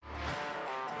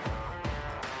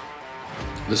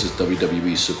This is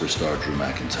WWE superstar Drew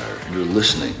McIntyre, and you're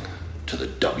listening to the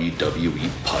WWE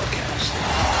Podcast.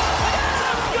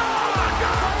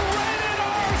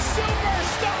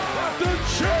 The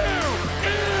champ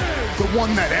is the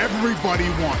one that everybody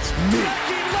wants, me.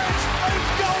 Becky Lynch is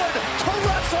going to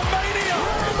WrestleMania.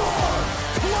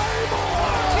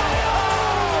 Claymore!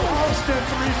 Austin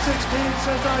 316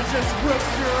 says I just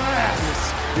whipped your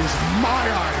ass. This is my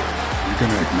idol. You're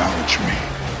going to acknowledge me.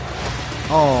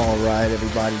 All right,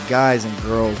 everybody, guys and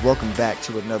girls, welcome back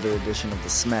to another edition of the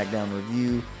SmackDown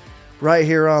Review right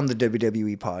here on the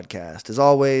WWE Podcast. As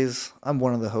always, I'm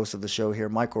one of the hosts of the show here,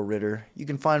 Michael Ritter. You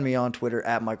can find me on Twitter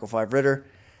at Michael5Ritter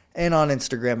and on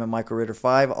Instagram at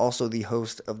MichaelRitter5, also the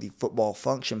host of the Football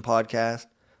Function Podcast,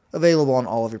 available on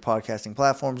all of your podcasting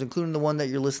platforms, including the one that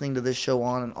you're listening to this show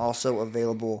on, and also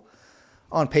available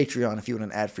on Patreon if you want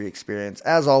an ad-free experience.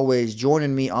 As always,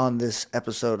 joining me on this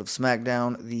episode of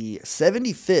SmackDown, the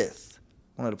 75th,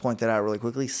 I wanted to point that out really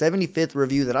quickly, 75th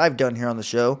review that I've done here on the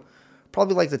show.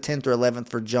 Probably like the 10th or 11th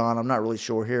for John, I'm not really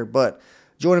sure here, but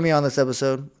joining me on this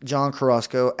episode, John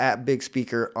Carrasco at Big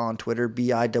Speaker on Twitter,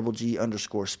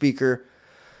 BIGG_speaker.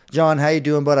 John, how you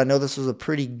doing, bud? I know this was a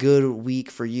pretty good week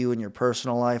for you in your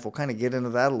personal life. We'll kind of get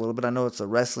into that a little bit. I know it's a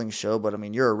wrestling show, but I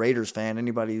mean, you're a Raiders fan.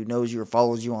 Anybody who knows you or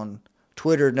follows you on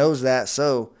Twitter knows that.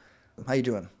 So, how you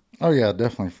doing? Oh, yeah,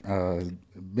 definitely.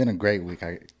 Been a great week,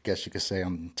 I guess you could say,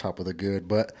 on top of the good.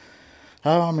 But,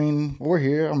 I mean, we're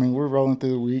here. I mean, we're rolling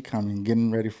through the week. I mean,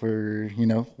 getting ready for,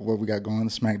 what we got going,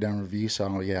 the SmackDown review.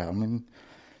 So, yeah, I mean,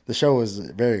 the show is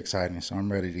very exciting, so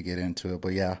I'm ready to get into it.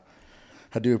 But, yeah,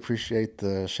 I do appreciate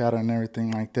the shout-out and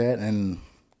everything like that. And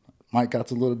Mike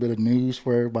got a little bit of news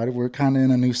for everybody. We're kind of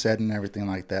in a new setting and everything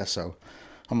like that. So,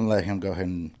 I'm going to let him go ahead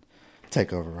and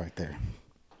take over right there.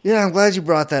 Yeah, I'm glad you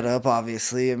brought that up,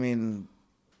 obviously. I mean,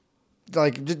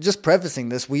 like, just prefacing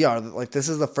this, this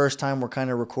is the first time we're kind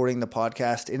of recording the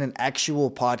podcast in an actual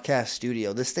podcast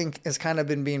studio. This thing has kind of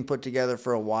been being put together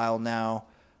for a while now.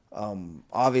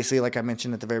 Obviously, like I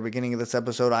mentioned at the very beginning of this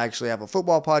episode, I actually have a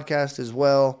football podcast as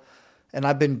well. And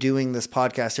I've been doing this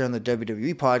podcast here on the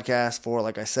WWE Podcast for,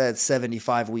 like I said,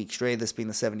 75 weeks straight, this being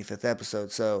the 75th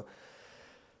episode. So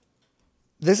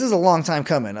this is a long time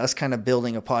coming, us kind of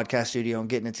building a podcast studio and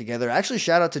getting it together. Actually,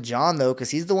 shout out to John, though, because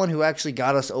he's the one who actually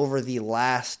got us over the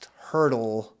last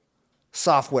hurdle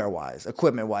software-wise,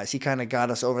 equipment-wise. He kind of got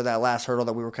us over that last hurdle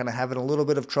that we were kind of having a little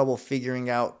bit of trouble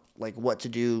figuring out, like, what to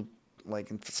do,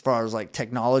 like, as far as, like,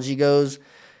 technology goes.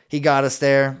 He got us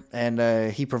there,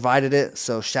 and he provided it.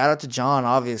 So shout out to John,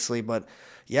 obviously, but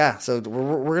yeah, so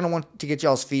we're going to want to get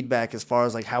y'all's feedback as far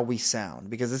as like how we sound,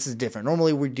 because this is different.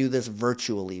 Normally we do this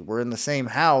virtually. We're in the same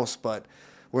house, but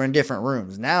we're in different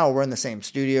rooms. Now we're in the same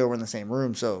studio, we're in the same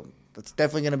room, so it's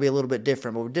definitely going to be a little bit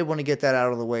different, but we did want to get that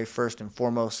out of the way first and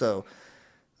foremost. So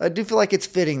I do feel like it's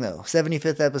fitting, though.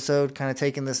 75th episode, kind of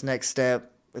taking this next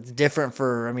step. It's different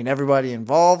for, everybody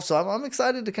involved, so I'm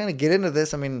excited to kind of get into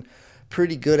this.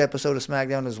 Pretty good episode of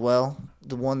SmackDown as well.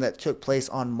 The one that took place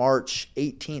on March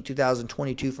 18,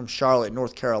 2022 from Charlotte,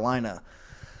 North Carolina.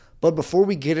 But before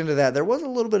we get into that, there was a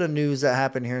little bit of news that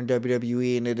happened here in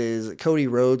WWE, and it is Cody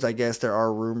Rhodes. I guess there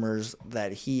are rumors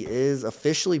that he is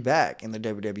officially back in the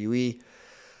WWE.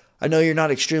 I know you're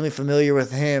not extremely familiar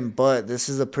with him, but this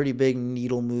is a pretty big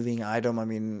needle-moving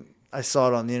item. I saw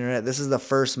it on the internet. This is the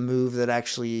first move that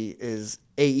actually is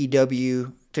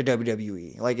AEW to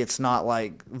WWE. Like, it's not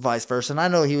like vice versa. And I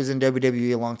know he was in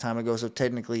WWE a long time ago, so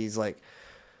technically he's like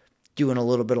doing a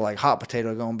little bit of like hot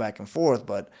potato going back and forth,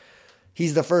 but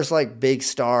he's the first like big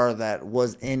star that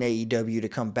was in AEW to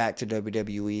come back to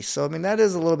WWE. So, that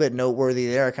is a little bit noteworthy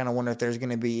there. I kind of wonder if there's going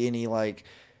to be any like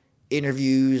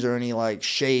interviews or any like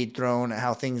shade thrown at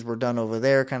how things were done over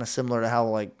there, kind of similar to how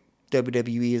like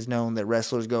WWE is known that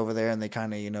wrestlers go over there and they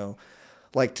kind of,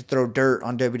 like to throw dirt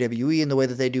on WWE in the way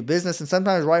that they do business, and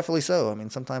sometimes rightfully so.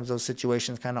 Sometimes those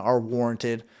situations kind of are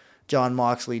warranted. Jon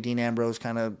Moxley, Dean Ambrose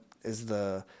kind of is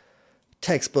the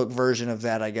textbook version of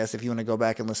that, I guess, if you want to go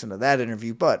back and listen to that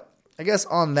interview. But I guess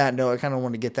on that note, I kind of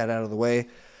want to get that out of the way.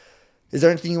 Is there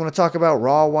anything you want to talk about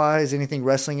Raw-wise, anything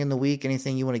wrestling in the week,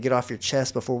 anything you want to get off your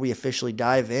chest before we officially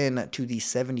dive in to the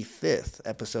 75th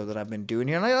episode that I've been doing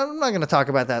here? And I'm not going to talk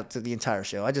about that to the entire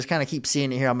show. I just kind of keep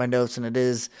seeing it here on my notes, and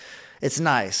it's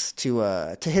nice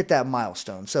to hit that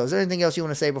milestone. So is there anything else you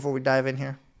want to say before we dive in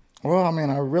here? Well,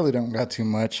 I really don't got too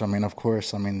much. Of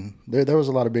course, there was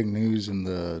a lot of big news in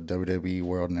the WWE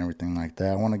world and everything like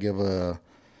that. I want to give a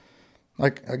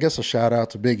shout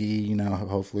out to Big E.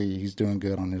 Hopefully he's doing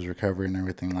good on his recovery and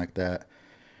everything like that.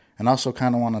 And also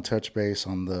kind of want to touch base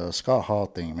on the Scott Hall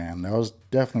thing, man. That was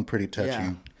definitely pretty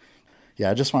touching.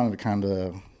 Yeah, I just wanted to kind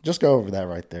of just go over that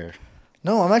right there.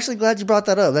 No, I'm actually glad you brought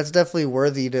that up. That's definitely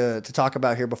worthy to talk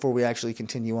about here before we actually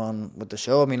continue on with the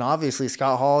show. I mean, obviously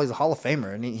Scott Hall, he's a Hall of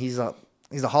Famer, and he's a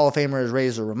Hall of Famer as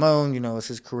Razor Ramon. It's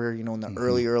his career, in the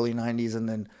early 90s, and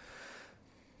then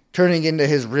turning into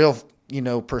his real,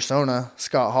 persona,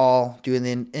 Scott Hall, doing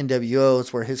the NWO.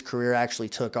 It's where his career actually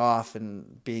took off,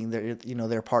 and being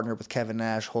their partner with Kevin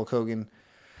Nash, Hulk Hogan.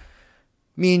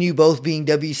 Me and you both being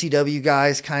WCW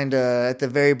guys, kind of at the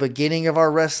very beginning of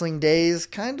our wrestling days,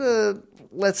 kind of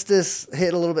lets this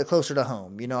hit a little bit closer to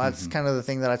home. That's kind of the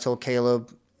thing that I told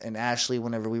Caleb and Ashley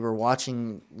whenever we were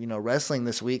watching, wrestling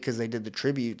this week, because they did the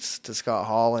tributes to Scott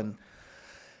Hall. And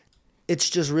it's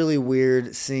just really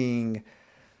weird seeing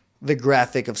the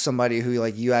graphic of somebody who,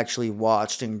 like, you actually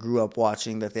watched and grew up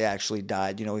watching, that they actually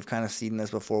died. We've kind of seen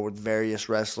this before with various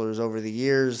wrestlers over the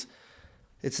years.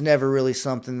 It's never really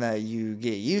something that you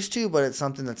get used to, but it's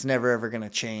something that's never ever going to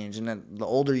change. And then the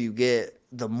older you get,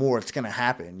 the more it's going to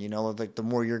happen. Like the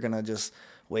more you're going to just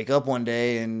wake up one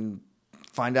day and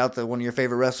find out that one of your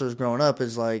favorite wrestlers growing up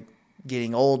is like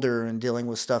getting older and dealing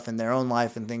with stuff in their own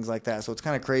life and things like that. So it's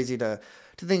kind of crazy to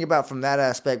think about from that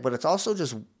aspect, but it's also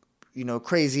just,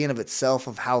 crazy in of itself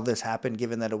of how this happened,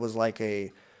 given that it was like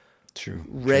a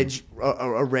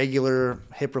regular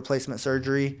hip replacement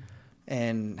surgery,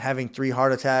 and having 3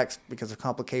 heart attacks because of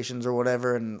complications or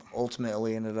whatever, and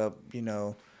ultimately ended up,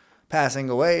 passing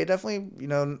away. It definitely,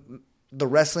 the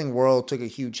wrestling world took a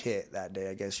huge hit that day,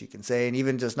 I guess you can say. And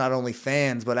even just not only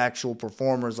fans, but actual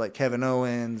performers like Kevin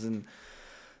Owens and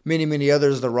many, many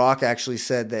others. The Rock actually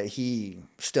said that he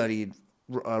studied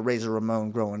Razor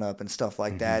Ramon growing up and stuff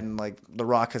like that. And like The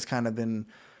Rock has kind of been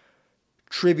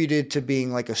tributed to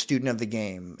being like a student of the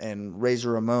game, and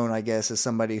Razor Ramon, I guess, is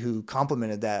somebody who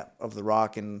complimented that of The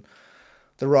Rock. And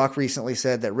The Rock recently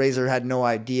said that Razor had no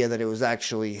idea that it was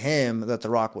actually him that The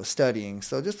Rock was studying.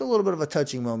 So just a little bit of a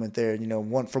touching moment there,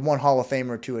 from one Hall of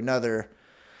Famer to another.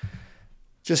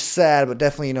 Just sad, but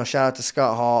definitely, shout out to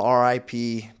Scott Hall,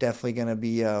 R.I.P. Definitely going to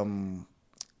be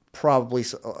probably,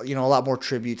 a lot more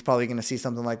tributes. Probably going to see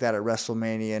something like that at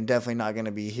WrestleMania, and definitely not going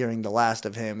to be hearing the last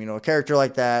of him. A character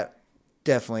like that,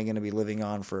 definitely going to be living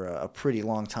on for a pretty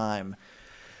long time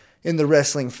in the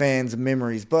wrestling fans'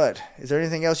 memories. But is there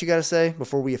anything else you got to say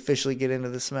before we officially get into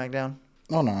this SmackDown?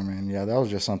 Oh, no, man. Yeah, that was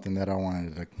just something that I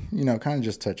wanted to, kind of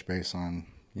just touch base on,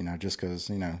 just because,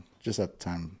 just at the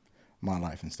time of my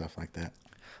life and stuff like that.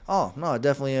 Oh, no, I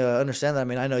definitely understand that. I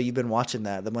mean, I know you've been watching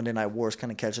that. The Monday Night Wars,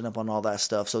 kind of catching up on all that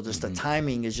stuff. So just the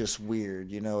timing is just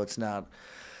weird.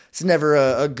 It's never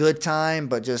a good time,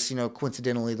 but just,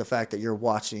 coincidentally, the fact that you're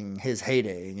watching his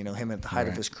heyday, him at the height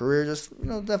of his career, just,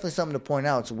 definitely something to point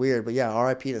out. It's weird, but yeah,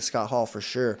 RIP to Scott Hall for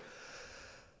sure.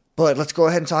 But let's go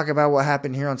ahead and talk about what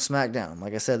happened here on SmackDown.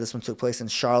 Like I said, this one took place in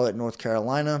Charlotte, North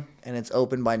Carolina, and it's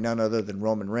opened by none other than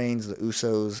Roman Reigns, the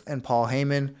Usos, and Paul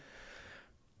Heyman.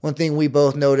 One thing we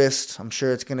both noticed, I'm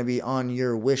sure it's going to be on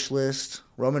your wish list,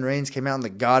 Roman Reigns came out in the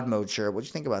God Mode shirt. What'd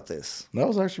you think about this? That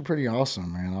was actually pretty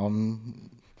awesome,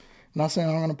 man. Not saying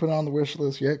I'm going to put it on the wish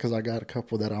list yet, because I got a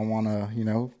couple that I want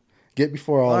to, get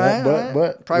before all that.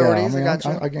 But priorities,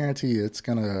 yeah, I guarantee you, it's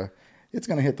gonna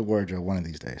hit the wardrobe one of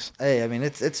these days. Hey, I mean,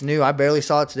 it's new. I barely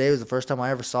saw it today. It was the first time I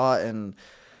ever saw it, and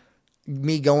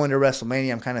me going to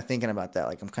WrestleMania, I'm kind of thinking about that.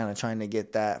 Like, I'm kind of trying to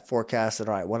get that forecasted.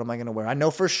 All right, what am I going to wear? I know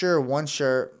for sure one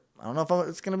shirt. I don't know if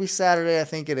it's going to be Saturday. I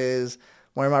think it is.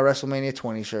 Wearing my WrestleMania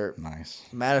 20 shirt. Nice.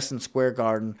 Madison Square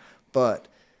Garden, but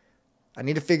I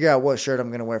need to figure out what shirt I'm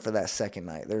going to wear for that second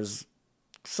night. There's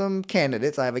some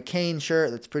candidates. I have a Kane shirt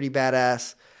that's pretty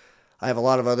badass. I have a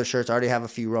lot of other shirts. I already have a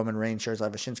few Roman Reigns shirts. I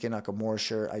have a Shinsuke Nakamura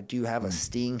shirt. I do have a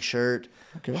Sting shirt.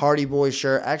 Okay. Hardy Boy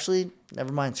shirt. Actually,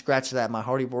 never mind. Scratch that. My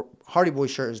Hardy Boy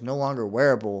shirt is no longer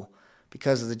wearable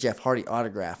because of the Jeff Hardy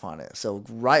autograph on it. So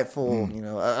rightful,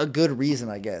 a good reason,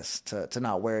 I guess, to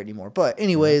not wear it anymore. But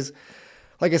anyways,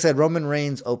 like I said, Roman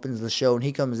Reigns opens the show, and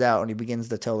he comes out and he begins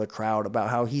to tell the crowd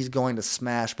about how he's going to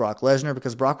smash Brock Lesnar,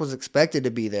 because Brock was expected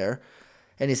to be there,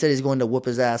 and he said he's going to whoop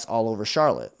his ass all over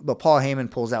Charlotte. But Paul Heyman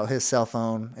pulls out his cell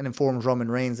phone and informs Roman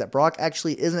Reigns that Brock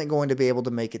actually isn't going to be able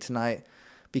to make it tonight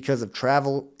because of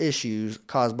travel issues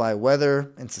caused by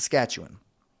weather in Saskatchewan.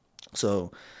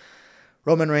 So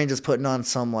Roman Reigns is putting on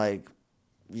some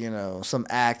some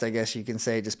act, I guess you can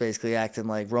say, just basically acting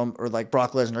like Brock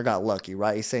Lesnar got lucky,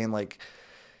 right? He's saying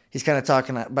he's kind of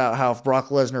talking about how if Brock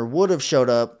Lesnar would have showed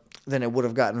up, then it would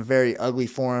have gotten very ugly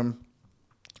for him.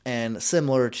 And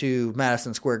similar to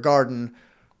Madison Square Garden,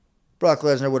 Brock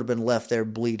Lesnar would have been left there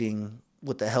bleeding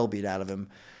with the hell beat out of him.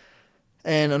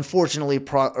 And unfortunately,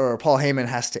 Paul Heyman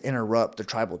has to interrupt the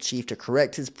Tribal Chief to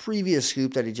correct his previous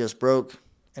scoop that he just broke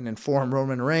and inform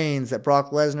Roman Reigns that Brock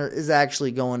Lesnar is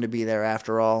actually going to be there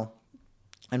after all.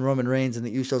 and Roman Reigns and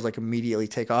the Usos like immediately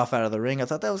take off out of the ring. I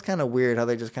thought that was kind of weird how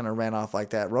they just kind of ran off like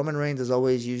that. Roman Reigns is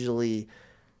always usually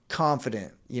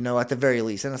confident, at the very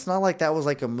least. And it's not like that was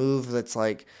like a move that's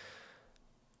like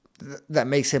that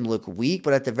makes him look weak,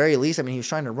 but at the very least, he was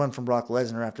trying to run from Brock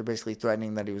Lesnar after basically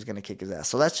threatening that he was going to kick his ass.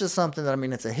 So that's just something that,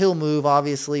 it's a heel move,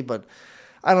 obviously, but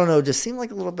I don't know, it just seemed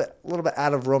like a little bit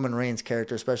out of Roman Reigns'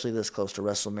 character, especially this close to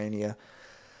WrestleMania.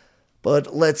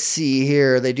 But let's see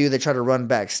here. They try to run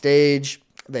backstage.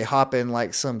 They hop in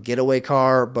like some getaway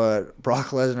car, but Brock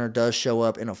Lesnar does show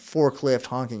up in a forklift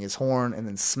honking his horn and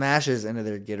then smashes into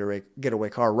their getaway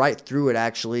car right through it,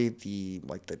 actually.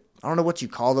 I don't know what you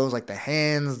call those, like the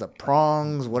hands, the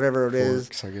prongs, whatever it is.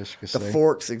 Forks, I guess you could say. The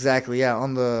forks, exactly, yeah,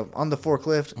 on the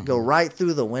forklift. Go right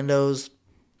through the windows.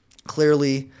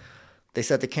 Clearly, they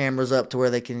set the cameras up to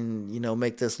where they can,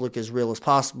 make this look as real as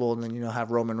possible and then, have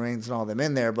Roman Reigns and all them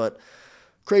in there. But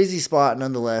crazy spot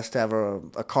nonetheless to have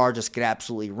a car just get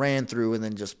absolutely ran through and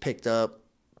then just picked up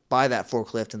by that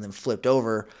forklift and then flipped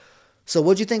over. So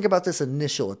what'd you think about this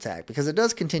initial attack? Because it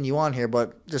does continue on here,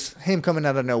 but just him coming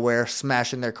out of nowhere,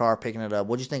 smashing their car, picking it up.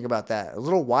 What'd you think about that? A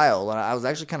little wild. I was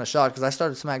actually kind of shocked because I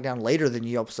started SmackDown later than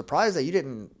you. I was surprised that you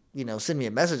didn't, send me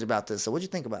a message about this. So what'd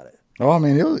you think about it? Oh,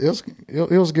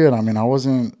 it was good. I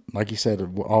wasn't, like you said,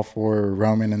 all for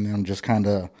Roman and them just kind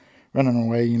of running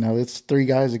away. It's three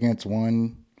guys against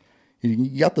one.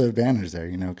 You got the advantage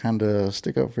there, kind of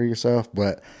stick up for yourself.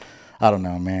 But I don't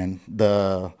know, man.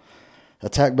 The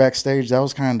attack backstage, that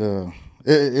was kind of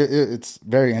it's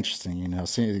very interesting,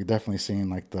 definitely seeing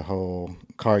like the whole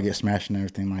car get smashed and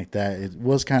everything like that. It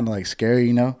was kind of like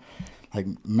scary, like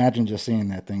imagine just seeing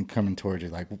that thing coming towards you.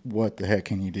 Like, what the heck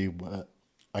can you do? But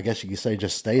I guess you could say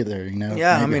just stay there,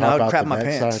 Yeah, I would crap my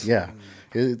pants. Yeah,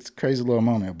 it's a crazy little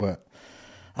moment, but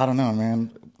I don't know,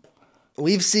 man.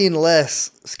 We've seen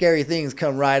less scary things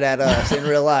come right at us in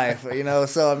real life,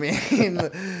 So, you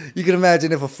can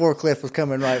imagine if a forklift was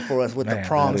coming right for us with the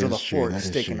prongs or the fork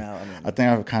sticking out. I think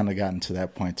I've kind of gotten to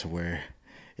that point to where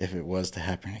if it was to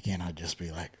happen again, I'd just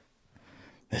be like,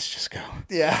 let's just go.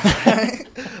 Yeah.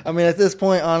 At this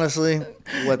point, honestly,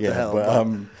 what the hell?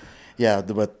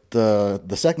 But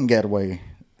the second getaway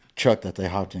truck that they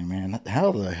hopped in, man,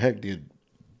 how the heck did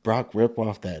Brock rip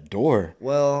off that door?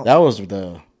 Well, that was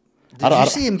the... Did you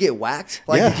see him get whacked?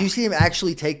 Did you see him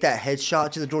actually take that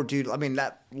headshot to the door? Dude,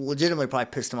 that legitimately probably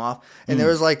pissed him off. And there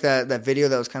was like that video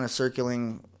that was kind of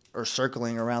circling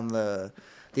around the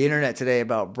internet today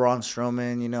about Braun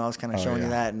Strowman. I was kind of showing you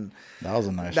that. And that was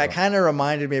a nice That shot. kind of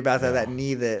reminded me about that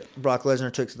knee that Brock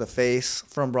Lesnar took to the face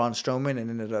from Braun Strowman and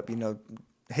ended up,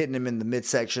 hitting him in the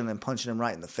midsection and punching him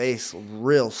right in the face.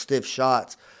 Real stiff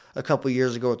shots a couple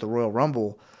years ago at the Royal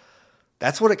Rumble.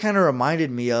 That's what it kind of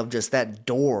reminded me of, just that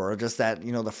door, just that,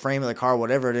 the frame of the car,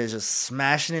 whatever it is, just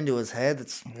smashing into his head.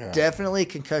 It's definitely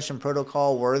concussion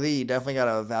protocol worthy. You definitely got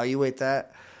to evaluate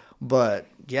that. But,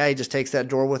 yeah, he just takes that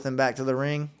door with him back to the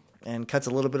ring and cuts a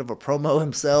little bit of a promo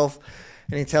himself.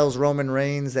 And he tells Roman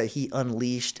Reigns that he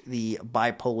unleashed the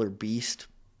bipolar beast.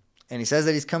 And he says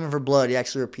that he's coming for blood. He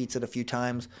actually repeats it a few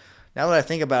times. Now that I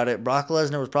think about it, Brock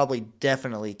Lesnar was probably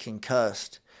definitely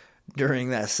concussed during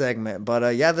that segment. But,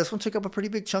 this one took up a pretty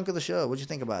big chunk of the show. What'd you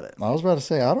think about it? I was about to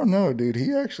say, I don't know, dude.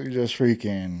 He actually just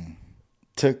freaking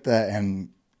took that and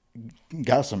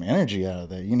got some energy out of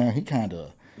that. He kind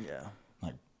of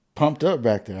like pumped up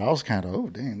back there. I was kind of, oh,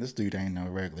 dang, this dude ain't no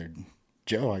regular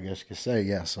Joe, I guess you could say.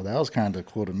 Yeah, so that was kind of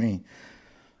cool to me.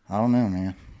 I don't know,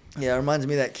 man. Yeah, it reminds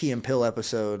me of that Key and Peele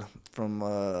episode from,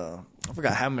 I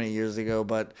forgot how many years ago,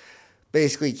 but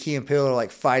basically, Key and Peele are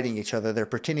like fighting each other. They're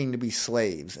pretending to be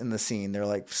slaves in the scene. They're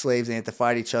like slaves. They have to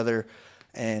fight each other,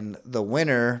 and the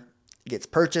winner gets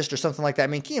purchased or something like that.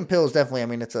 Key and Peele is definitely.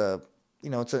 It's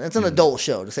it's an adult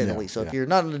show to say the least. So if you're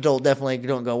not an adult, definitely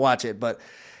don't go watch it. But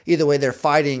either way, they're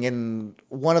fighting, and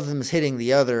one of them is hitting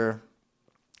the other.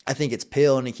 I think it's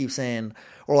Peele, and he keeps saying,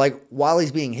 or like while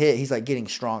he's being hit, he's like getting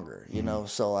stronger,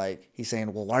 So like he's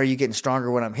saying, well, why are you getting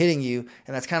stronger when I'm hitting you?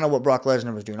 And that's kind of what Brock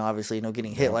Lesnar was doing, obviously,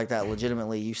 getting hit like that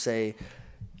legitimately. You say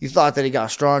you thought that he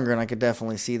got stronger, and I could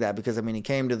definitely see that because, he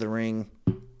came to the ring,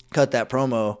 cut that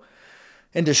promo,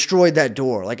 and destroyed that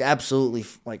door, like absolutely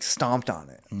like stomped on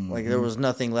it. Like there was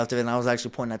nothing left of it. And I was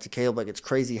actually pointing out to Caleb, like it's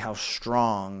crazy how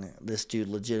strong this dude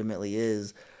legitimately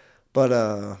is. But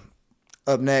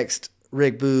up next,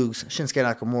 Rick Boogs, Shinsuke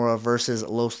Nakamura versus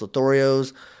Los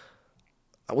Lotharios.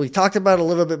 We talked about it a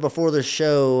little bit before the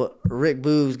show. Rick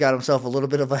Boogs got himself a little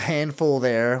bit of a handful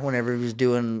there whenever he was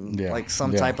doing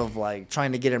some type of like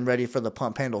trying to get him ready for the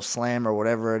pump handle slam or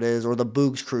whatever it is, or the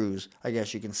Boogs cruise, I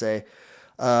guess you can say.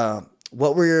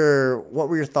 What were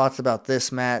your thoughts about this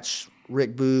match?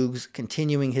 Rick Boogs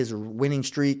continuing his winning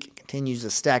streak, continues to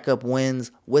stack up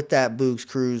wins with that Boogs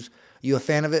cruise. You a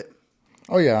fan of it?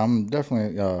 Oh, yeah, I'm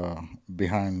definitely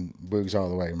behind Boogs all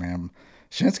the way, man.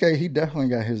 Shinsuke, he definitely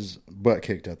got his butt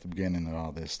kicked at the beginning of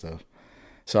all this stuff.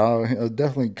 So I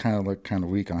definitely kind of look kind of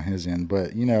weak on his end.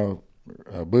 But,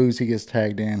 Boogs, he gets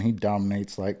tagged in. He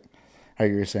dominates, like how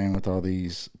you were saying, with all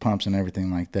these pumps and everything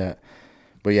like that.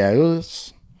 But, yeah, it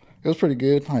was pretty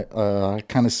good. I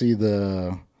kind of see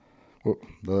the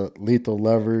Lethal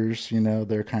Lovers,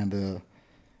 their kind of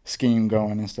scheme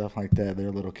going and stuff like that.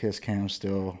 Their little kiss cam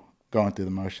still going through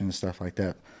the motion and stuff like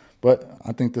that. But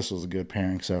I think this was a good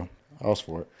pairing, so I was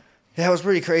for it. Yeah, it was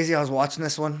pretty crazy. I was watching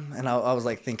this one, and I was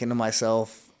like thinking to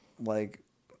myself, like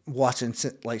watching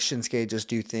like Shinsuke just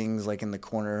do things like in the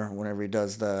corner whenever he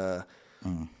does the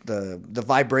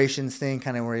vibrations thing,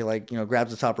 kind of where he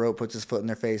grabs the top rope, puts his foot in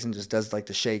their face, and just does like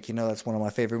the shake. That's one of my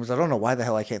favorite moves. I don't know why the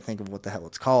hell I can't think of what the hell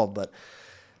it's called, but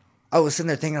I was sitting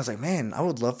there thinking, I was like, man, I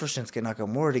would love for Shinsuke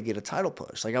Nakamura to get a title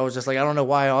push. Like, I was just like, I don't know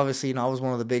why. Obviously, I was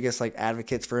one of the biggest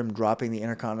advocates for him dropping the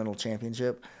Intercontinental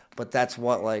Championship, but that's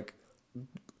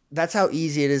how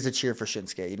easy it is to cheer for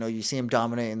Shinsuke. You see him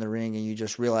dominate in the ring, and you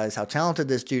just realize how talented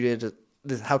this dude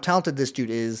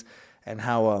is, and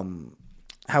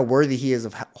how worthy he is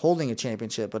of holding a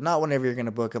championship. But not whenever you're going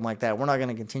to book him like that. We're not going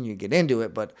to continue to get into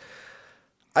it, but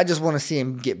I just want to see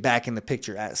him get back in the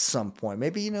picture at some point.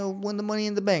 Maybe, win the Money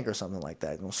in the Bank or something like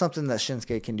that. Something that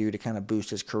Shinsuke can do to kind of boost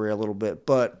his career a little bit.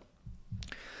 But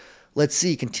let's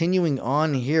see. Continuing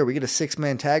on here, we get a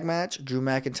 6-man tag match. Drew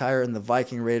McIntyre and the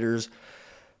Viking Raiders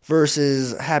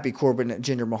versus Happy Corbin,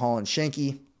 Jinder Mahal, and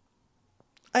Shanky.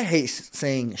 I hate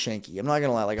saying Shanky. I'm not going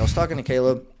to lie. I was talking to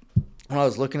Caleb when I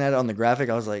was looking at it on the graphic.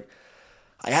 I was like,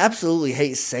 I absolutely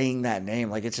hate saying that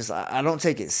name. It's just, I don't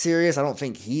take it serious. I don't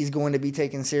think he's going to be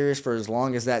taken serious for as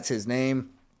long as that's his name.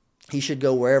 He should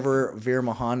go wherever Veer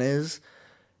Mahan is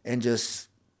and just,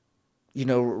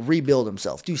 rebuild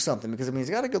himself, do something. Because,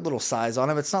 he's got a good little size on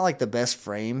him. It's not like the best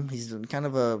frame. He's kind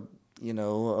of a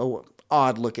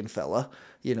odd looking fella,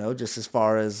 just as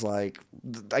far as I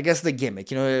guess the gimmick.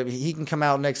 He can come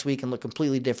out next week and look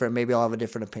completely different. Maybe I'll have a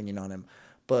different opinion on him.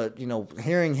 But,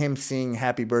 hearing him sing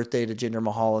Happy Birthday to Jinder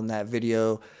Mahal in that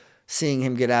video, seeing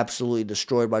him get absolutely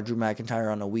destroyed by Drew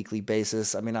McIntyre on a weekly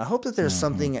basis, I hope that there's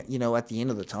something, at the end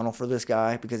of the tunnel for this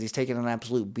guy, because he's taking an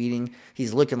absolute beating.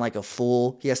 He's looking like a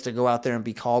fool. He has to go out there and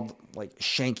be called,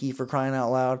 Shanky, for crying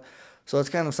out loud. So it's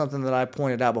kind of something that I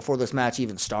pointed out before this match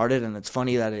even started, and it's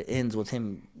funny that it ends with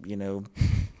him,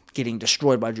 getting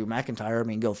destroyed by Drew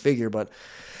McIntyre. Go figure, but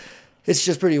it's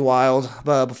just pretty wild.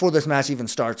 But before this match even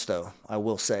starts, though, I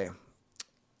will say,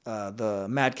 the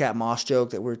Madcap Moss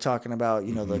joke that we were talking about,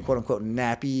 the quote-unquote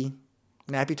nappy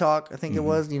talk, I think it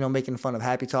was, making fun of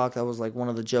Happy Talk. That was one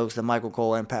of the jokes that Michael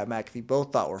Cole and Pat McAfee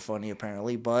both thought were funny,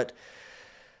 apparently. But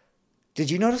did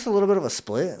you notice a little bit of a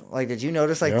split? Did you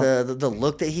notice the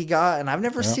look that he got? And I've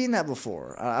never seen that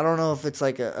before. I don't know if it's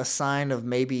a sign of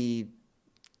maybe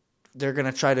they're going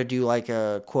to try to do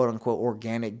a quote-unquote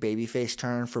organic babyface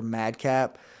turn for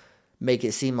Madcap, make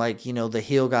it seem like, the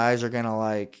heel guys are going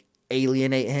to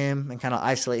alienate him and kind of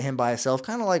isolate him by himself,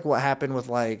 kind of like what happened with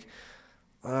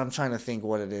I'm trying to think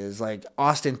what it is,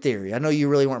 Austin Theory. I know you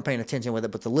really weren't paying attention with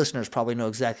it, but the listeners probably know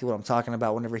exactly what I'm talking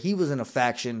about. Whenever he was in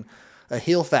a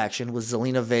heel faction with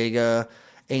Zelina Vega,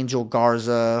 Angel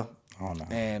Garza,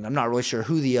 and I'm not really sure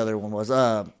who the other one was,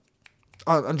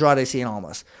 Andrade Cien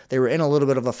Almas. They were in a little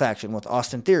bit of a faction with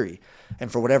Austin Theory.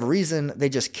 And for whatever reason, they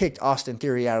just kicked Austin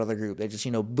Theory out of the group. They just,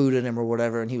 booted him or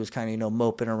whatever, and he was kind of,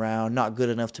 moping around, not good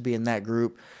enough to be in that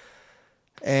group.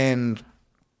 And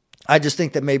I just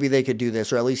think that maybe they could do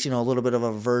this, or at least, a little bit of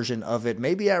a version of it.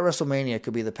 Maybe at WrestleMania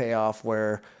could be the payoff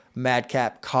where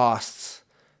Madcap costs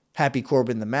Happy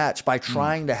Corbin the match by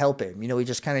trying to help him. He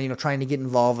just kind of, trying to get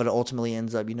involved, but it ultimately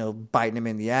ends up, biting him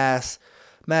in the ass.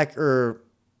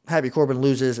 Happy Corbin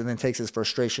loses and then takes his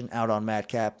frustration out on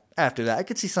Madcap. After that, I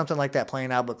could see something like that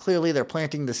playing out, but clearly they're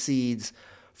planting the seeds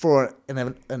for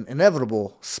an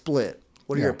inevitable split.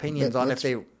 What are your opinions on if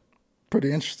they?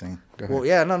 Pretty interesting. Go ahead. Well,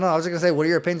 yeah, no. I was going to say, what are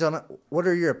your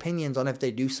opinions on if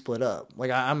they do split up?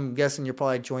 I'm guessing you're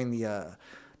probably joining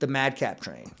the Madcap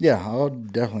train. Yeah, I'll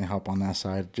definitely hop on that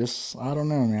side. Just I don't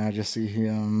know, man. I just see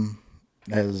him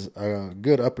as a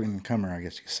good up and comer, I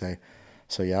guess you could say.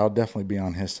 So yeah, I'll definitely be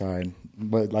on his side.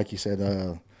 But like you said,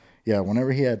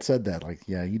 whenever he had said that,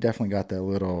 you definitely got that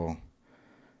little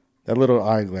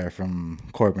eye glare from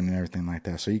Corbin and everything like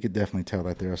that. So you could definitely tell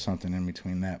that there was something in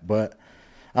between that. But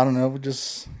I don't know, we'll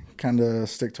just kind of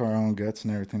stick to our own guts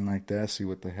and everything like that, see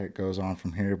what the heck goes on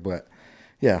from here. But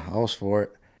yeah, I was for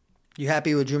it. You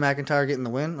happy with Drew McIntyre getting the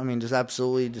win? Just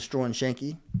absolutely destroying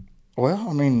Shanky? Well,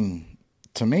 I mean,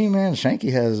 to me, man,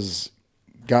 Shanky has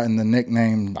gotten the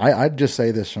nickname. I'd just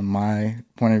say this from my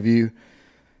point of view.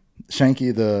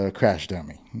 Shanky the crash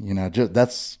dummy. Just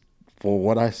that's for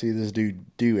what I see this dude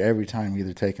do every time,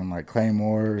 either taking like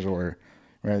claymores or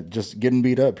just getting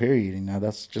beat up, period.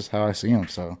 That's just how I see him.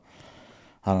 So,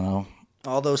 I don't know.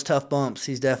 All those tough bumps,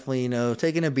 he's definitely,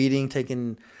 taking a beating,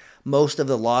 taking most of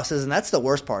the losses, and that's the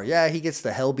worst part. Yeah, he gets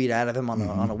the hell beat out of him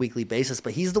on a weekly basis,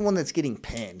 but he's the one that's getting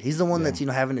pinned. He's the one that's,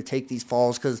 having to take these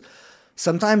falls because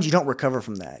sometimes you don't recover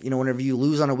from that. Whenever you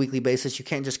lose on a weekly basis, you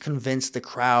can't just convince the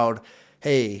crowd,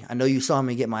 hey, I know you saw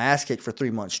me get my ass kicked for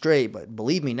 3 months straight, but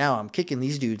believe me now, I'm kicking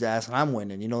these dudes' ass and I'm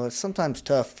winning. It's sometimes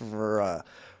tough for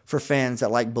fans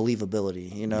that like believability,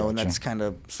 Gotcha. And that's kind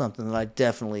of something that I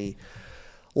definitely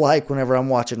like whenever I'm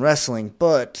watching wrestling.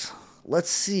 But let's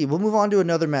see. We'll move on to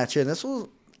another match here. And this was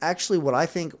actually what I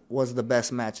think was the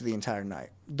best match of the entire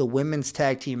night. The women's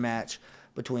tag team match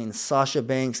between Sasha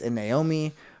Banks and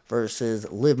Naomi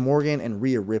versus Liv Morgan and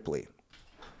Rhea Ripley.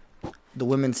 The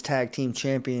women's tag team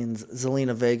champions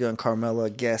Zelina Vega and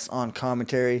Carmella guests on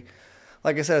commentary.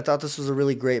 Like I said, I thought this was a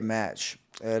really great match.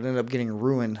 It ended up getting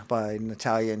ruined by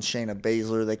Natalya and Shayna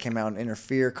Baszler. They came out and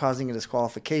interfered, causing a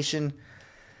disqualification.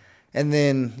 And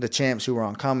then the champs who were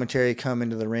on commentary come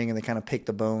into the ring and they kind of pick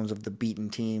the bones of the beaten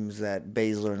teams that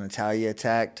Baszler and Natalya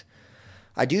attacked.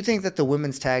 I do think that the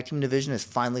women's tag team division is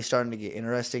finally starting to get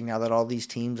interesting now that all these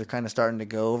teams are kind of starting to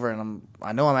go over. And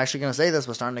I know I'm actually going to say this,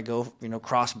 but starting to go,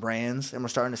 cross brands. And we're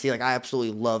starting to see, I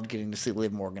absolutely loved getting to see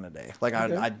Liv Morgan today. Okay.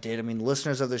 I did. I mean,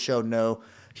 listeners of the show know,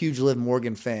 huge Liv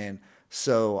Morgan fan.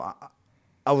 So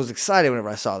I was excited whenever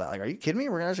I saw that. Are you kidding me?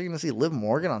 We're actually going to see Liv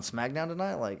Morgan on SmackDown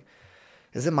tonight?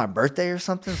 Is it my birthday or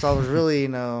something? So I was really,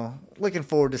 looking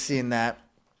forward to seeing that.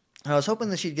 And I was hoping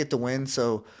that she'd get the win.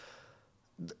 So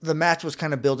the match was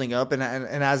kind of building up. And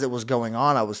as it was going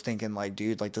on, I was thinking,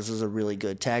 dude, this is a really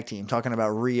good tag team. Talking about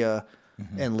Rhea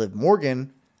and Liv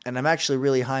Morgan. And I'm actually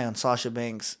really high on Sasha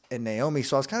Banks and Naomi.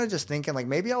 So I was kind of just thinking,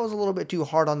 maybe I was a little bit too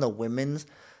hard on the women's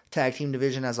tag team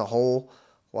division as a whole.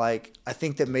 I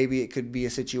think that maybe it could be a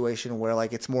situation where,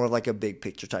 it's more of a big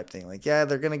picture type thing. They're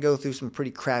going to go through some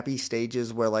pretty crappy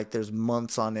stages where, there's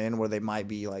months on end where they might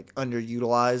be,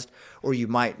 underutilized, or you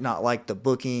might not like the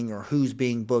booking or who's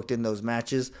being booked in those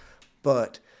matches.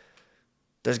 But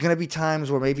there's going to be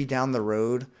times where maybe down the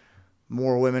road,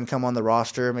 more women come on the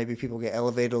roster, maybe people get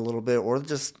elevated a little bit, or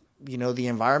just, the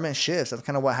environment shifts. That's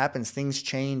kind of what happens. Things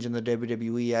change in the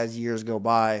WWE as years go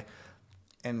by.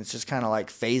 And it's just kind of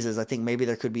phases. I think maybe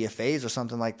there could be a phase or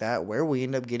something like that where we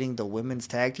end up getting the women's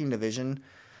tag team division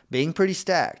being pretty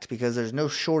stacked because there's no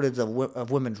shortage of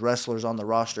women's wrestlers on the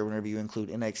roster whenever you include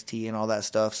NXT and all that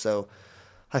stuff. So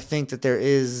I think that there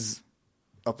is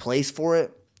a place for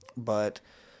it, but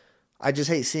I just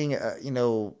hate seeing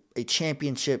a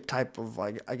championship type of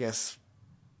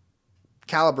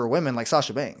caliber women like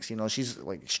Sasha Banks. She's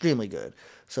extremely good.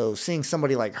 So seeing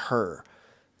somebody like her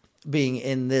being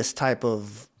in this type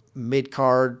of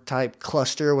mid-card type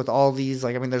cluster with all these,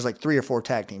 there's 3 or 4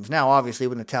 tag teams. Now, obviously,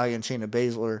 with Natalya and Shayna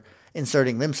Baszler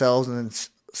inserting themselves and then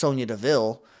Sonya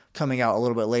Deville coming out a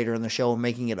little bit later in the show and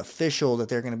making it official that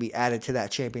they're going to be added to that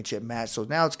championship match. So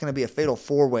now it's going to be a fatal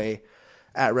 4-way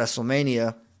at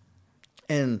WrestleMania.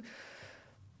 And,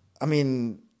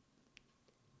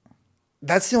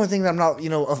 that's the only thing that I'm not,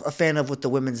 a fan of with the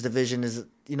women's division is,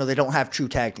 they don't have true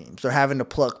tag teams. They're having to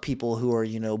pluck people who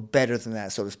are, better than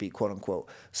that, so to speak, quote unquote.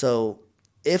 So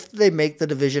if they make the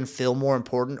division feel more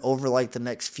important over the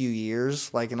next few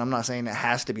years, and I'm not saying it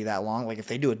has to be that long, if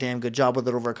they do a damn good job with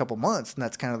it over a couple months, then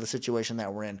that's kind of the situation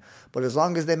that we're in. But as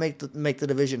long as they make the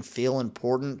division feel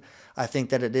important, I think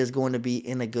that it is going to be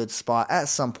in a good spot at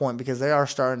some point because they are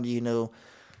starting to,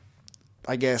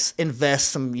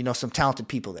 invest some talented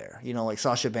people there, like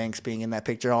Sasha Banks being in that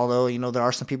picture. Although, there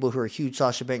are some people who are huge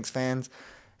Sasha Banks fans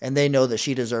and they know that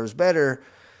she deserves better.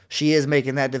 She is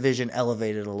making that division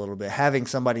elevated a little bit. Having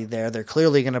somebody there, they're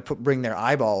clearly going to bring their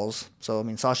eyeballs. So,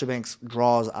 Sasha Banks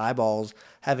draws eyeballs.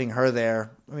 Having her there,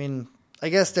 I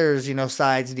guess there's,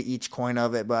 sides to each coin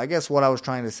of it. But I guess what I was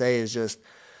trying to say is just,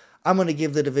 I'm going to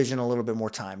give the division a little bit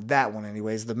more time. That one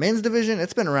anyways. The men's division,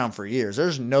 it's been around for years.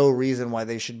 There's no reason why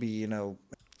they should be,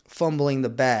 fumbling the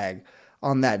bag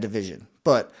on that division.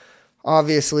 But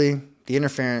obviously, the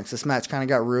interference, this match kind of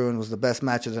got ruined, was the best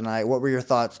match of the night. What were your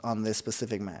thoughts on this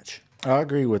specific match? I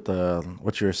agree with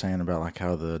what you were saying about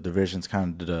how the division's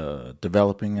kind of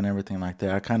developing and everything like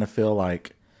that. I kind of feel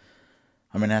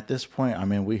at this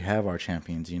point, we have our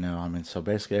champions, so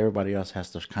basically everybody else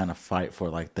has to kind of fight for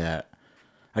that.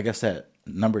 I guess that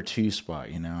number 2 spot,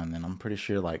 and then I'm pretty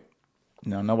sure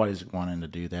nobody's wanting to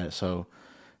do that. So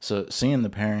So seeing the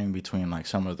pairing between like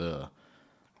some of the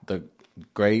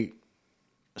great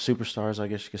superstars, I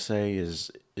guess you could say,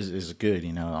 is good.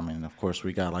 You know, I mean, of course,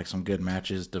 we got like some good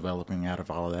matches developing out of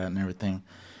all of that and everything.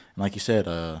 And like you said,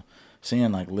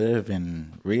 seeing like Liv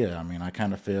and Rhea, I mean, I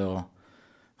kind of feel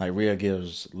like Rhea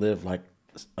gives Liv like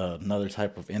another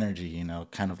type of energy, you know,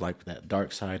 kind of like that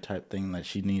dark side type thing that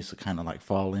she needs to kind of like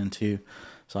fall into.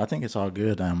 So I think it's all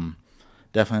good. I'm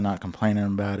definitely not complaining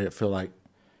about it. I feel like,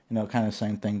 you know, kind of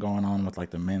same thing going on with like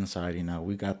the men's side. You know,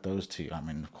 we got those two. I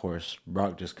mean, of course,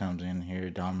 Brock just comes in here,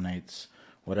 dominates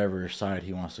whatever side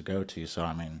he wants to go to. So,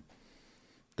 I mean,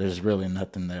 there's really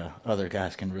nothing the other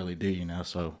guys can really do, you know.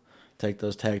 So take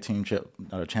those tag team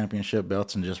championship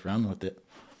belts and just run with it.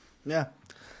 Yeah.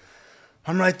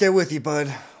 I'm right there with you,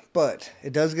 bud. But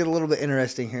it does get a little bit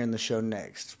interesting here in the show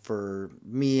next. For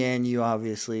me and you,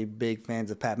 obviously, big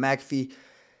fans of Pat McAfee,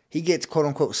 he gets,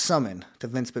 quote-unquote, summoned to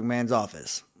Vince McMahon's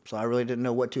office. So I really didn't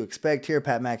know what to expect here.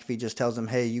 Pat McAfee just tells him,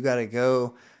 hey, you got to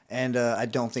go, and I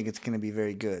don't think it's going to be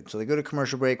very good. So they go to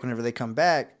commercial break. Whenever they come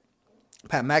back,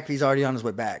 Pat McAfee's already on his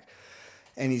way back.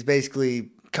 And he's basically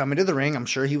coming to the ring. I'm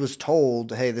sure he was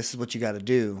told, hey, this is what you got to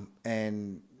do.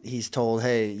 And he's told,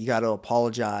 hey, you got to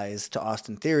apologize to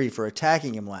Austin Theory for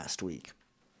attacking him last week.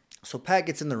 So Pat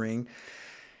gets in the ring,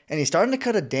 and he's starting to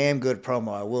cut a damn good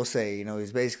promo, I will say. You know,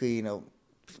 he's basically, you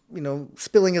know,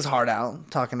 spilling his heart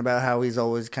out, talking about how he's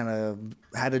always kind of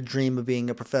had a dream of being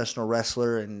a professional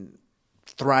wrestler and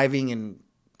thriving in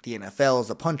the NFL as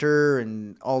a punter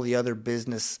and all the other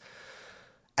business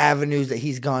avenues that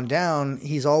he's gone down.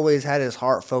 He's always had his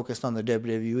heart focused on the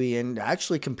WWE and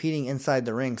actually competing inside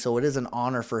the ring. So it is an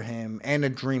honor for him and a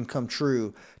dream come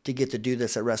true to get to do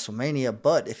this at WrestleMania.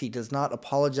 But if he does not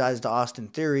apologize to Austin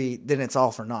Theory, then it's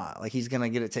all for naught. Like, he's going to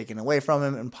get it taken away from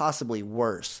him and possibly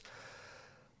worse.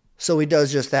 So he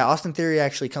does just that. Austin Theory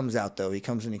actually comes out, though. He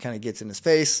comes and he kind of gets in his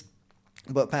face.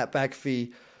 But Pat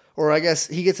McAfee, or I guess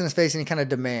he gets in his face and he kind of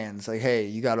demands, like, hey,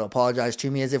 you got to apologize to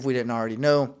me, as if we didn't already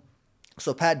know.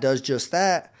 So Pat does just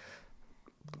that.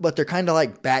 But they're kind of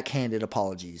like backhanded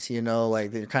apologies, you know,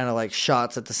 like they're kind of like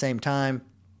shots at the same time,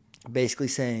 basically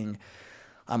saying,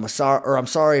 I'm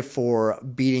sorry for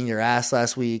beating your ass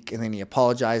last week. And then he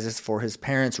apologizes for his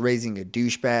parents raising a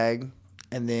douchebag.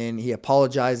 And then he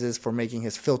apologizes for making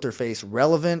his filter face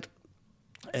relevant.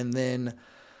 And then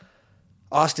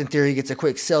Austin Theory gets a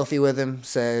quick selfie with him,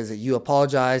 says that you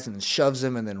apologize, and shoves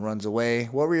him and then runs away.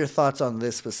 What were your thoughts on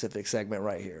this specific segment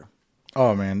right here?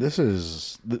 Oh man, this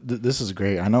is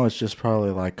great. I know it's just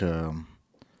probably like a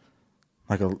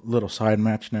little side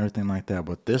match and everything like that,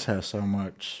 but this has so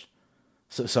much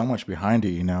behind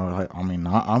it. You know, I mean,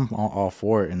 I'm all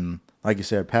for it. And like you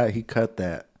said, Pat, he cut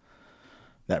that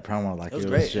promo like it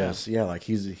was just like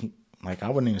he like, I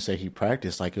wouldn't even say he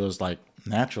practiced. Like, it was like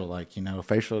natural, like, you know,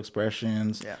 facial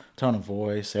expressions, tone of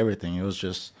voice, everything. It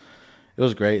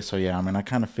was great. So yeah, I mean, I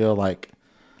kind of feel like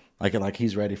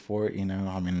he's ready for it, you know.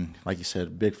 I mean, like you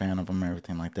said, big fan of him and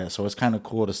everything like that. So it's kind of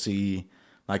cool to see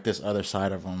like this other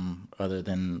side of him, other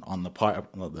than on the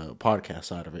podcast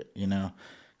side of it, you know,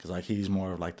 because like he's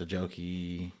more of like the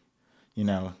jokey, you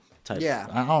know, type. Yeah,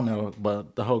 I don't know,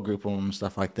 but the whole group of them and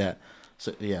stuff like that.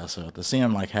 So yeah, so to see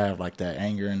him like have like that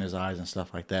anger in his eyes and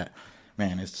stuff like that,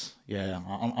 man,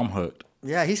 I'm hooked.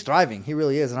 Yeah, he's thriving. He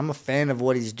really is, and I'm a fan of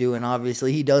what he's doing.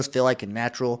 Obviously, he does feel like a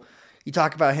natural. You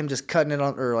talk about him just cutting it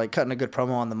on, or like cutting a good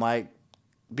promo on the mic,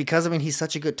 because I mean, he's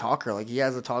such a good talker. Like, he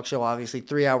has a talk show, obviously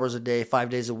 3 hours a day, 5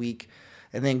 days a week,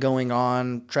 and then going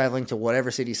on traveling to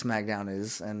whatever city SmackDown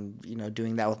is, and you know,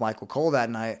 doing that with Michael Cole that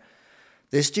night.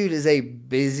 This dude is a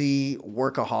busy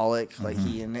workaholic, like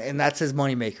and that's his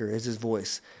moneymaker, is his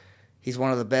voice. He's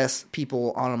one of the best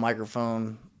people on a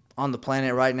microphone on the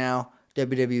planet right now.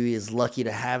 WWE is lucky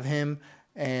to have him,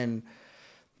 and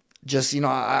just, you know,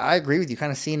 I agree with you.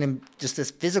 Kind of seeing him, just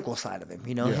this physical side of him,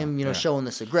 you know, showing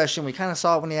this aggression. We kind of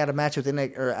saw it when he had a match with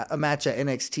a match at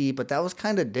NXT, but that was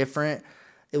kind of different.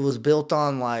 It was built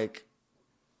on like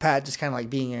Pat just kind of like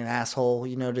being an asshole,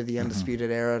 you know, to the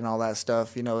Undisputed Era and all that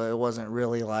stuff. You know, it wasn't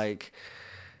really like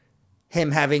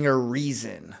him having a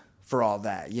reason for all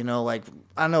that. You know, like,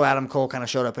 I know Adam Cole kind of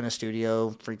showed up in a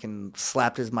studio, freaking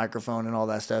slapped his microphone and all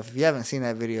that stuff. If you haven't seen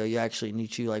that video, you actually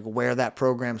need to, like, where that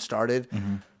program started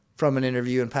from an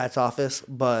interview in Pat's office.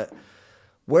 But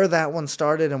where that one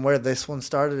started and where this one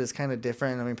started is kind of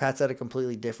different. I mean, Pat's at a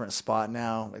completely different spot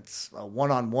now. It's a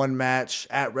one-on-one match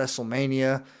at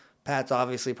WrestleMania. Pat's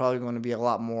obviously probably going to be a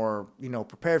lot more, you know,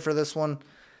 prepared for this one.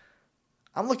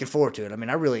 I'm looking forward to it. I mean,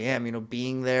 I really am, you know,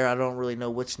 being there. I don't really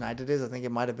know which night it is. I think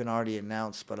it might have been already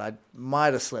announced, but I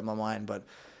might have slipped my mind. But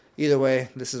either way,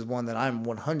 this is one that I'm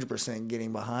 100%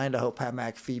 getting behind. I hope Pat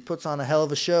McAfee puts on a hell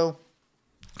of a show.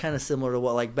 kind of similar to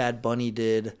what like Bad Bunny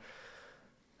did.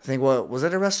 I think what was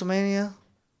it at WrestleMania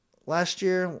last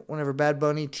year? Whenever Bad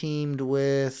Bunny teamed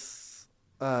with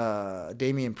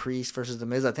Damian Priest versus The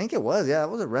Miz, I think it was. Yeah, it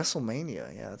was at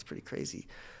WrestleMania. Yeah, that's pretty crazy.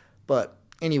 But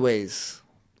anyways,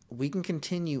 we can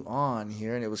continue on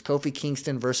here, and it was Kofi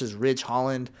Kingston versus Ridge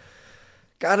Holland.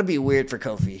 Got to be weird for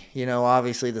Kofi. You know,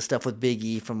 obviously the stuff with Big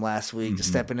E from last week, just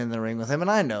stepping in the ring with him. And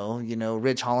I know, you know,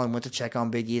 Ridge Holland went to check on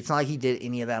Big E. It's not like he did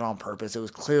any of that on purpose. It was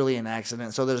clearly an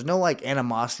accident. So there's no, like,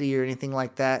 animosity or anything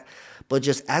like that. But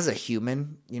just as a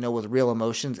human, you know, with real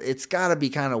emotions, it's got to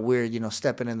be kind of weird, you know,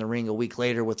 stepping in the ring a week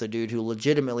later with a dude who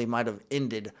legitimately might have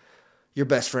ended your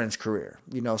best friend's career.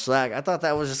 You know, so I thought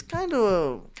that was just kind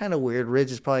of weird. Ridge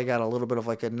has probably got a little bit of,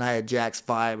 like, a Nia Jax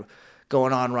vibe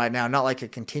going on right now. Not like a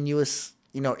continuous,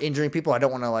 you know, injuring people. I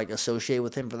don't want to, like, associate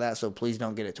with him for that, so please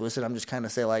don't get it twisted. I'm just kind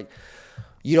of say, like,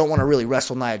 you don't want to really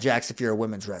wrestle Nia Jax if you're a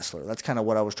women's wrestler. That's kind of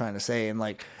what I was trying to say. And,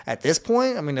 like, at this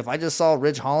point, I mean, if I just saw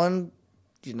Ridge Holland,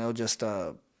 you know, just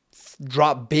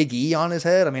drop Big E on his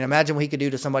head, I mean, imagine what he could do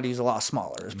to somebody who's a lot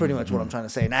smaller. It's pretty much what I'm trying to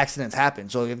say. And accidents happen,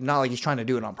 so if not like he's trying to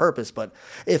do it on purpose, but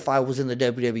if I was in the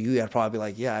WWE, I'd probably be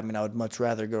like, yeah, I mean, I would much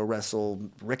rather go wrestle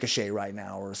Ricochet right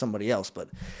now or somebody else. But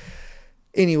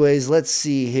anyways, let's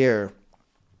see here.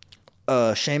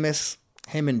 Sheamus,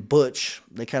 him and Butch,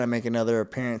 they kind of make another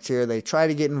appearance here. They try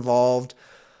to get involved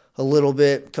a little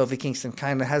bit. Kofi Kingston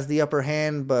kind of has the upper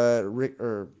hand, but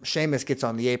Sheamus gets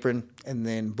on the apron, and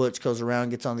then Butch goes around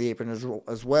and gets on the apron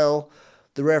as well.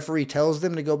 The referee tells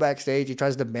them to go backstage. He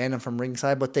tries to ban them from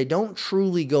ringside, but they don't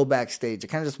truly go backstage. They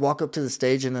kind of just walk up to the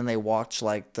stage, and then they watch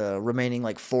like the remaining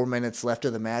like 4 minutes left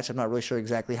of the match. I'm not really sure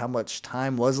exactly how much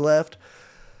time was left.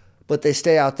 But they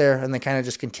stay out there, and they kind of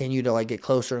just continue to like get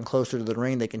closer and closer to the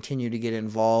ring. They continue to get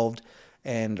involved,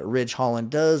 and Ridge Holland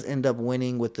does end up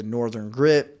winning with the Northern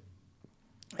Grit.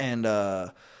 And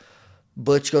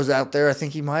Butch goes out there. I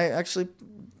think he might actually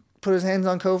put his hands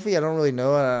on Kofi. I don't really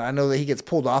know. I know that he gets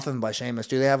pulled off him by Sheamus.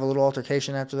 Do they have a little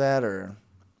altercation after that, or?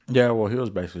 Yeah, well, he was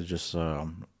basically just,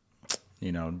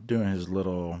 you know, doing his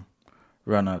little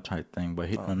run-up type thing, but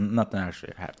nothing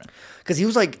actually happened. Because he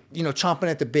was, like, you know, chomping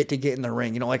at the bit to get in the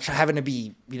ring, you know, like having to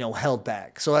be, you know, held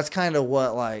back. So that's kind of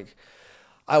what, like,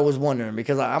 I was wondering,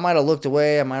 because I might have looked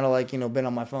away. I might have, like, you know, been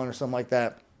on my phone or something like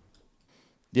that.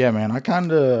 Yeah, man,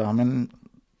 I mean,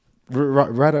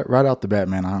 right out the bat,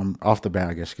 man, off the bat,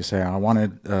 I guess you could say, I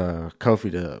wanted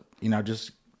Kofi to, you know,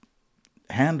 just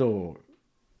handle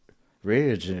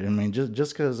Ridge. I mean,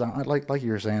 just because, like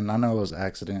you were saying, I know it was an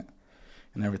accident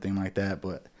and everything like that,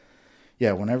 but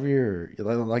yeah, whenever you're,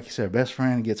 like you said, best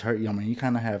friend gets hurt, I mean, you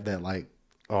kind of have that, like,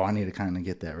 oh, I need to kind of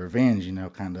get that revenge, you know,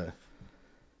 kind of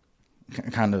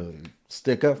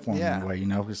stick up for him in a way, you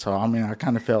know. So, I mean, I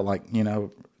kind of felt like, you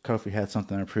know, Kofi had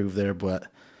something to prove there, but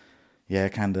yeah,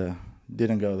 it kind of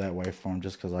didn't go that way for him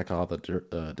just because, like, all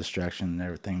the distraction and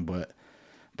everything. But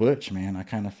Butch, man, I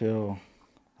kind of feel,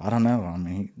 I don't know. I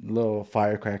mean, little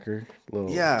firecracker,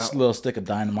 little stick of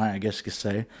dynamite, I guess you could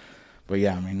say. But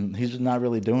yeah, I mean, he's just not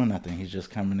really doing nothing. He's just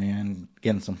coming in,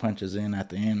 getting some punches in at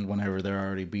the end whenever they're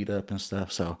already beat up and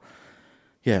stuff. So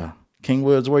yeah, King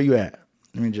Woods, where you at?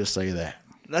 Let me just say that.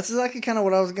 That's exactly kind of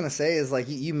what I was going to say is, like,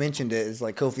 you mentioned it, is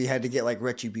like Kofi had to get, like,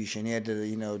 retribution. He had to,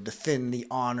 you know, defend the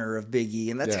honor of Big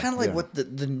E. And that's kind of like what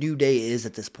the New Day is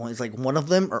at this point. It's like one of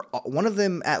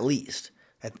them at least.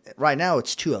 Right now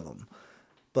it's two of them.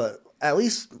 But at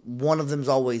least one of them's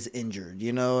always injured,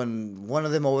 you know, and one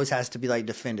of them always has to be, like,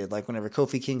 defended. Like whenever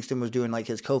Kofi Kingston was doing, like,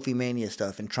 his Kofi Mania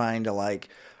stuff and trying to, like,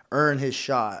 earn his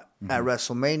shot at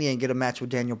WrestleMania and get a match with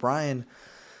Daniel Bryan,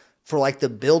 for, like, the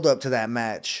build-up to that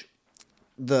match,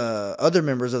 the other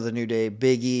members of the New Day,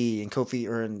 Big E and Kofi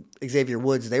and Xavier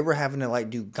Woods, they were having to,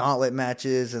 like, do gauntlet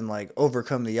matches and, like,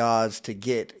 overcome the odds to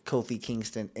get Kofi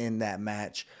Kingston in that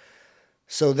match.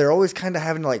 So they're always kind of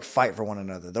having to, like, fight for one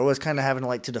another. They're always kind of having to,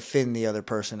 like, to defend the other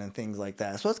person and things like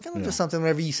that. So it's kind of just something,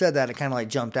 whenever you said that, it kind of, like,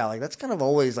 jumped out. Like, that's kind of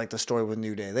always, like, the story with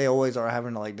New Day. They always are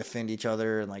having to, like, defend each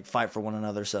other and, like, fight for one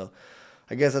another. So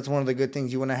I guess that's one of the good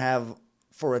things you want to have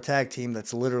for a tag team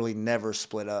that's literally never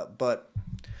split up. But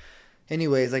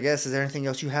anyways, I guess, is there anything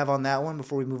else you have on that one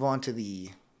before we move on to the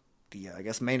I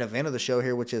guess, main event of the show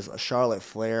here, which is a Charlotte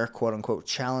Flair, quote-unquote,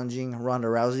 challenging Ronda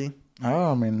Rousey?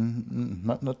 Oh, I mean,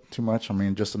 not too much. I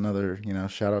mean, just another, you know,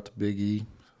 shout out to Big E.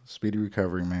 Speedy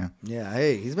recovery, man. Yeah,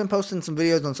 hey, he's been posting some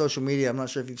videos on social media. I'm not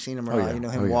sure if you've seen him or not. Yeah. You know,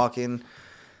 him walking.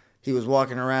 He was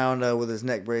walking around with his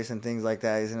neck brace and things like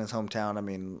that. He's in his hometown. I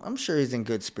mean, I'm sure he's in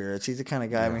good spirits. He's the kind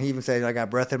of guy. I mean, he even said, I got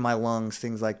breath in my lungs,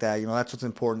 things like that. You know, that's what's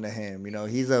important to him. You know,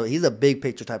 he's a big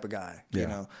picture type of guy. Yeah. You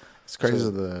know, it's crazy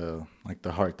the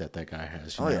heart that guy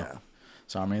has. You know? Yeah.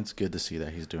 So I mean, it's good to see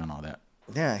that he's doing all that.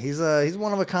 Yeah, he's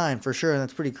one of a kind for sure, and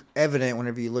that's pretty evident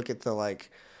whenever you look at the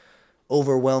like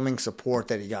overwhelming support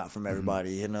that he got from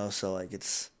everybody. You know, so like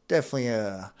it's definitely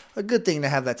a good thing to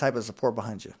have that type of support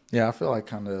behind you. Yeah, I feel like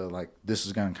kind of like this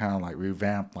is gonna kind of like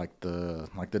revamp like the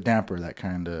damper that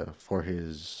kind of for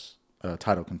his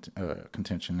title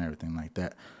contention and everything like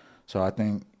that. So I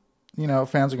think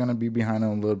fans are gonna be behind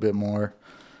him a little bit more.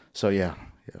 So yeah,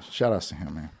 shout outs to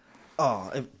him, man.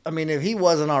 Oh, if he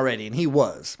wasn't already, and he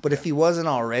was, but if he wasn't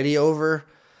already over,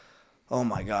 oh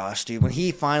my gosh, dude, when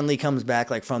he finally comes back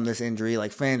like from this injury,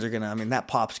 like fans are gonna, that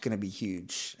pop's gonna be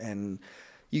huge, and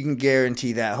you can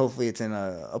guarantee that. Hopefully, it's in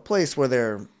a place where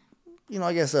they're,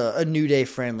 I guess a New Day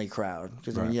friendly crowd,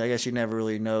 because Right. I guess you never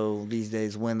really know these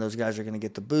days when those guys are gonna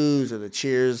get the boos or the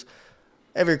cheers.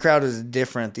 Every crowd is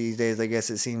different these days, I guess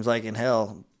it seems like. In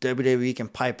hell, WWE can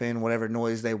pipe in whatever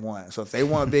noise they want. So if they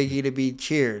want Big E to be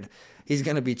cheered, he's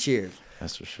going to be cheered.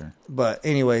 That's for sure. But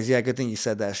anyways, yeah, good thing you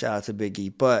said that. Shout out to Big E.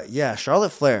 But yeah,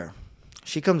 Charlotte Flair,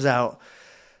 she comes out,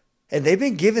 and they've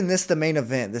been giving this the main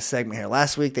event, this segment here.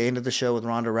 Last week, they ended the show with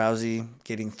Ronda Rousey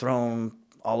getting thrown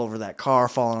all over that car,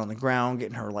 falling on the ground,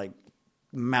 getting her like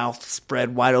mouth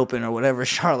spread wide open or whatever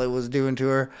Charlotte was doing to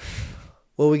her.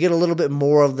 Well, we get a little bit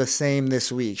more of the same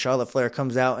this week. Charlotte Flair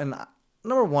comes out, and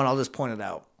number one, I'll just point it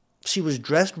out. She was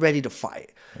dressed ready to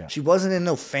fight. Yeah. She wasn't in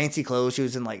no fancy clothes. She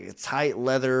was in like a tight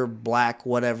leather, black,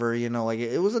 whatever, like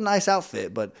it was a nice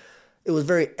outfit, but it was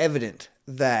very evident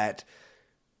that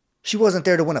she wasn't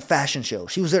there to win a fashion show.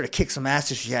 She was there to kick some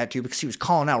ass if she had to, because she was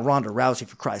calling out Ronda Rousey,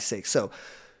 for Christ's sake. So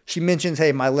she mentions,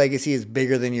 hey, my legacy is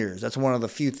bigger than yours. That's one of the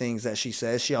few things that she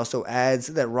says. She also adds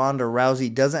that Ronda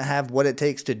Rousey doesn't have what it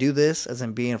takes to do this, as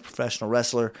in being a professional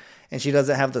wrestler, and she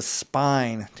doesn't have the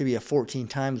spine to be a 14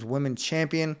 times women's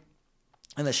champion,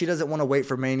 and that she doesn't want to wait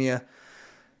for Mania.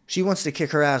 She wants to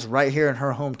kick her ass right here in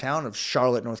her hometown of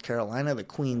Charlotte, North Carolina, the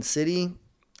Queen City.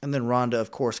 And then Ronda,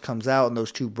 of course, comes out, and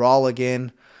those two brawl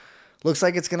again. Looks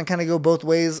like it's going to kind of go both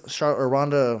ways. Charlotte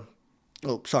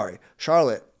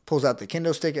pulls out the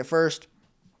kendo stick at first.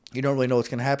 You don't really know what's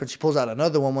going to happen. She pulls out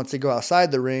another one once they go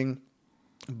outside the ring.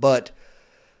 But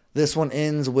this one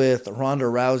ends with Ronda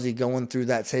Rousey going through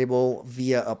that table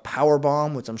via a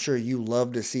powerbomb, which I'm sure you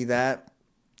love to see that.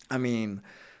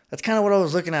 That's kind of what I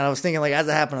was looking at. I was thinking, like, as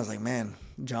it happened, I was like, man,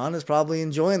 John is probably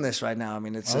enjoying this right now.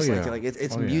 It's just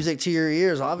it's music to your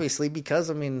ears, obviously, because,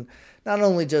 not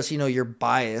only just, you're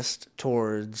biased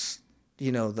towards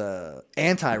the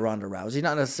anti-Ronda Rousey,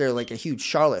 not necessarily like a huge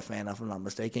Charlotte fan, if I'm not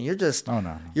mistaken. You're just,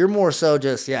 you're more so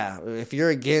just, if you're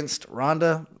against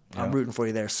Ronda, I'm rooting for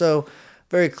you there. So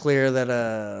very clear that,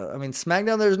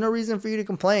 SmackDown, there's no reason for you to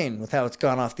complain with how it's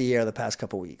gone off the air the past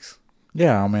couple weeks.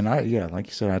 Yeah, like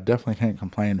you said, I definitely can't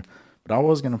complain. But I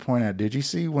was going to point out, did you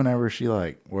see whenever she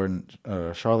when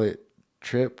Charlotte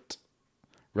tripped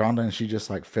Ronda and she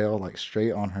just fell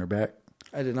straight on her back?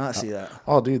 I did not see that.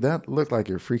 Oh, dude, that looked like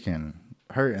you're freaking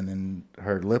hurt, and then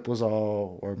her lip was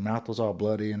or mouth was all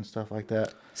bloody and stuff like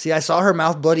that. See, I saw her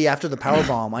mouth bloody afafter the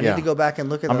powerbomb. I need to go back and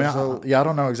look at that. I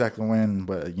don't know exactly when,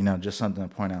 but just something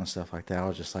to point out and stuff like that. I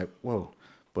was just like, whoa.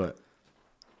 But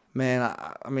man,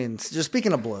 just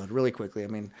speaking of blood, really quickly.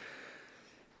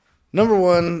 Number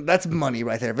one, that's money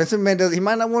right there. Vince McMahon he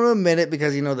might not want to admit it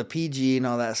because the PG and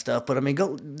all that stuff, but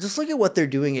go just look at what they're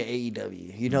doing at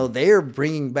AEW. They are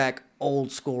bringing back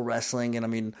old school wrestling,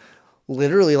 and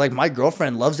literally, my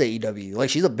girlfriend loves AEW.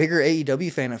 She's a bigger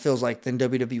AEW fan, it feels like, than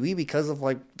WWE because of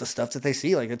the stuff that they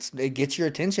see. It gets your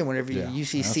attention whenever you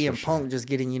see CM Punk just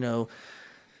getting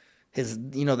his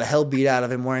the hell beat out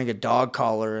of him, wearing a dog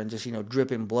collar and just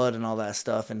dripping blood and all that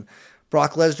stuff. And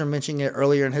Brock Lesnar mentioning it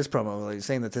earlier in his promo,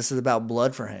 saying that this is about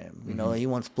blood for him. He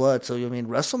wants blood. So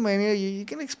WrestleMania, you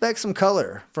can expect some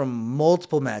color from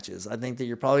multiple matches. I think that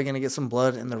you're probably going to get some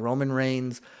blood in the Roman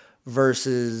Reigns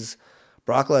versus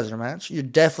Brock Lesnar match. You're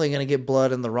definitely going to get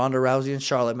blood in the Ronda Rousey and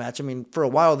Charlotte match. For a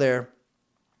while there,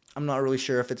 I'm not really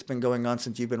sure if it's been going on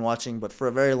since you've been watching, but for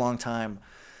a very long time,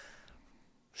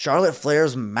 Charlotte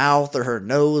Flair's mouth or her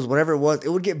nose, whatever it was, it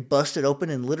would get busted open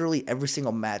in literally every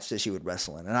single match that she would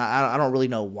wrestle in. And I don't really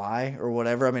know why or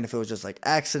whatever. If it was just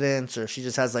accidents or she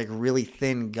just has really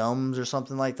thin gums or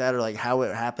something like that, or how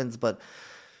it happens. But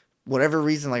whatever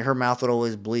reason, her mouth would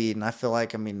always bleed. And I feel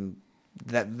like,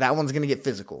 that one's going to get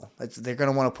physical. They're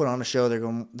going to want to put on a show. They're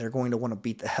going to want to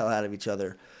beat the hell out of each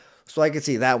other. So I could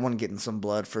see that one getting some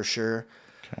blood for sure.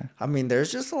 Okay.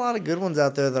 There's just a lot of good ones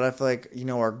out there that I feel like,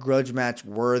 are grudge match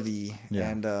worthy. Yeah.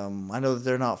 And I know that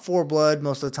they're not for blood.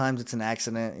 Most of the times it's an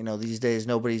accident. These days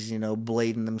nobody's,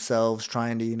 blading themselves,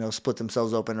 trying to, split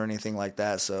themselves open or anything like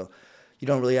that. So you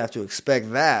don't really have to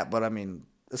expect that. But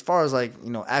as far as like,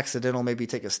 accidental, maybe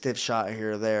take a stiff shot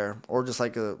here or there, or just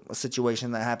like a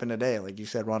situation that happened today. Like you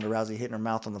said, Ronda Rousey hitting her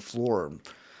mouth on the floor.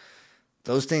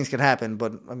 Those things can happen.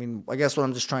 But I mean, I guess what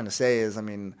I'm just trying to say is, I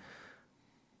mean,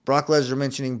 Brock Lesnar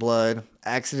mentioning blood,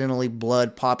 accidentally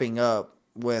blood popping up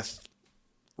with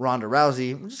Ronda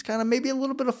Rousey, just kind of maybe a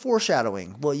little bit of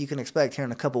foreshadowing what you can expect here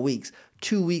in a couple weeks.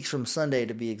 2 weeks from Sunday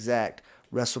to be exact,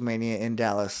 WrestleMania in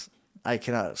Dallas. I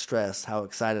cannot stress how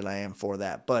excited I am for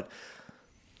that. But,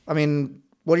 I mean,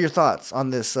 what are your thoughts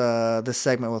on this this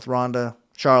segment with Ronda,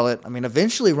 Charlotte? I mean,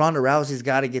 eventually Ronda Rousey's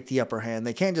got to get the upper hand.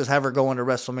 They can't just have her go into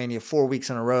WrestleMania 4 weeks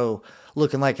in a row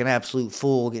looking like an absolute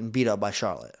fool getting beat up by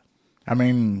Charlotte. I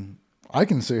mean, I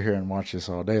can sit here and watch this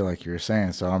all day like you were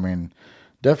saying. So, I mean,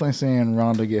 definitely seeing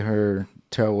Ronda get her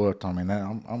tail whooped, I mean,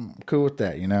 I'm cool with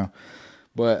that,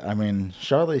 But, I mean,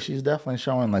 Charlotte, she's definitely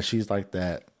showing like she's like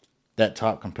that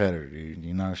top competitor, dude.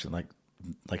 She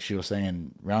like she was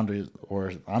saying, Ronda,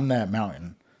 or I'm that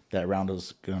mountain that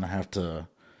Ronda's going to have to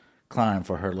climb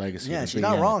for her legacy. Yeah, she's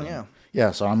not wrong, yeah. Yeah,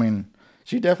 so, I mean,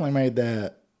 she definitely made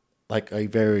that like a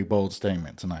very bold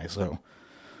statement tonight. So,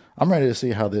 I'm ready to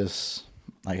see how this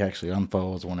like actually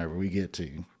unfolds whenever we get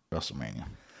to WrestleMania.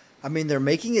 I mean, they're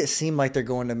making it seem like they're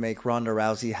going to make Ronda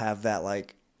Rousey have that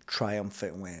like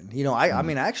triumphant win. I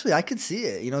mean, actually, I could see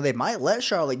it. They might let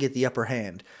Charlotte get the upper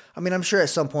hand. I mean, I'm sure at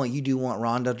some point you do want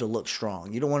Ronda to look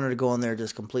strong. You don't want her to go in there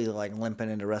just completely like limping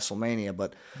into WrestleMania.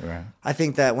 But right. I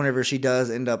think that whenever she does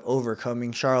end up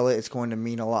overcoming Charlotte, it's going to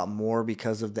mean a lot more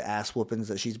because of the ass whoopings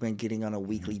that she's been getting on a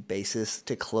weekly basis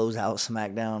to close out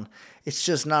SmackDown. It's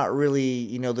just not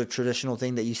really, the traditional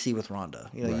thing that you see with Ronda.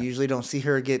 Right. You usually don't see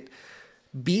her get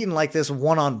beaten like this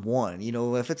one-on-one.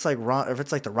 If it's like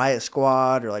the Riot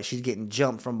Squad or like she's getting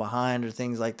jumped from behind or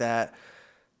things like that,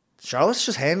 Charlotte's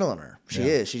just handling her. She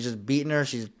is. She's just beating her.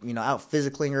 She's, out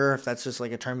physicaling her. If that's just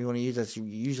like a term you want to use, that's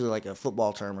usually like a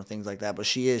football term or things like that. But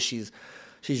she is. She's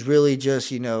really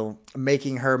just,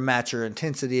 making her match her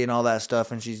intensity and all that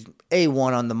stuff. And she's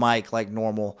A1 on the mic like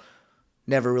normal.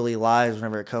 Never really lies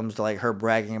whenever it comes to like her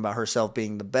bragging about herself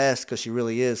being the best, because she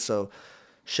really is. So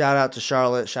shout out to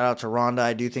Charlotte. Shout out to Ronda.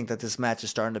 I do think that this match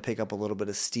is starting to pick up a little bit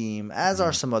of steam, as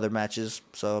are some other matches.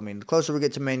 So, I mean, the closer we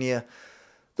get to Mania,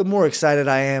 the more excited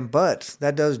I am. But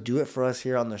that does do it for us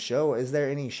here on the show. Is there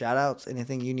any shout outs,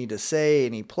 anything you need to say,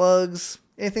 any plugs,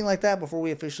 anything like that before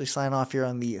we officially sign off here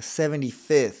on the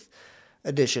 75th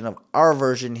edition of our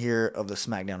version here of the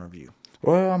SmackDown Review?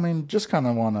 Well, I mean, just kind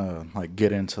of want to like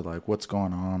get into like what's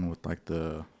going on with like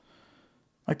the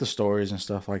stories and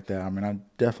stuff like that. I mean, I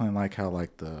definitely like how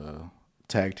like the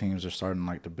tag teams are starting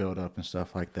like to build up and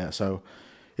stuff like that. So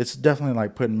it's definitely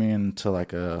like putting me into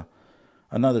like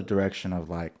another direction of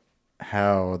like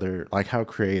how they're like how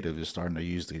creative is starting to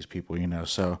use these people,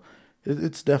 So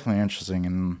it's definitely interesting,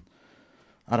 and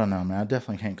I don't know, man. I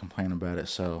definitely can't complain about it.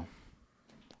 So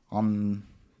on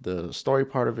the story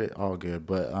part of it, all good.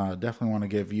 But I definitely want to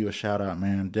give you a shout out,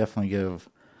 man. Definitely give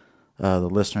the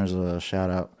listeners a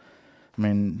shout out. I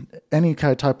mean, any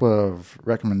kind of type of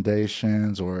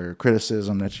recommendations or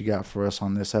criticism that you got for us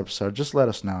on this episode, just let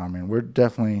us know. I mean, we're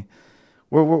definitely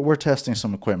we're testing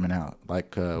some equipment out,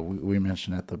 like we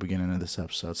mentioned at the beginning of this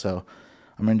episode. So,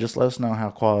 I mean, just let us know how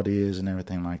quality is and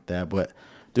everything like that. But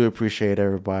do appreciate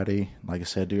everybody. Like I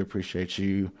said, do appreciate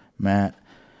you, Matt,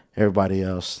 everybody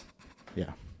else.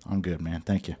 Yeah, I'm good, man.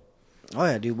 Thank you. Oh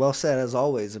yeah, dude. Well said as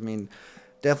always. I mean,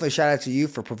 definitely shout out to you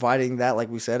for providing that. Like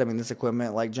we said, I mean, this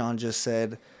equipment, like John just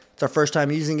said, it's our first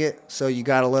time using it, so you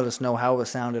got to let us know how it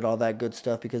sounded, all that good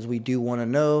stuff, because we do want to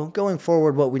know going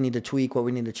forward what we need to tweak, what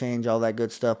we need to change, all that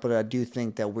good stuff. But I do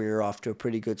think that we're off to a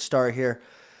pretty good start here,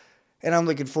 and I'm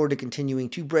looking forward to continuing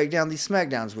to break down these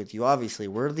SmackDowns with you. Obviously,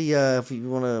 we're the if you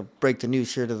want to break the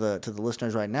news here to the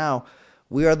listeners right now,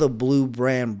 we are the Blue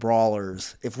Brand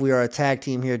Brawlers. If we are a tag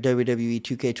team here at WWE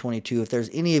 2K22, if there's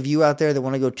any of you out there that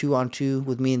want to go 2-on-2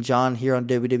 with me and John here on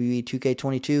WWE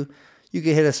 2K22, you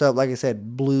can hit us up. Like I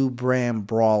said, Blue Brand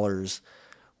Brawlers.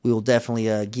 We will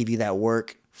definitely give you that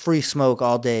work. Free smoke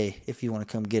all day if you want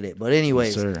to come get it. But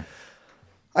anyways, Yes, sir.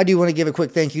 I do want to give a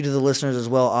quick thank you to the listeners as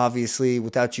well. Obviously,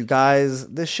 without you guys,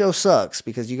 this show sucks,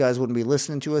 because you guys wouldn't be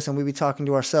listening to us and we'd be talking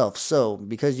to ourselves. So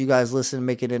because you guys listen and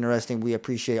make it interesting, we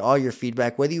appreciate all your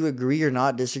feedback. Whether you agree or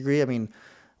not, disagree, I mean,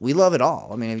 we love it all.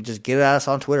 I mean, if you just get at us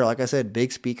on Twitter. Like I said,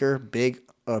 Big Speaker,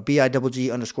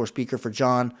 BIGG_speaker for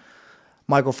John.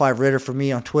 Michael 5 Ritter for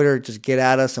me on Twitter. Just get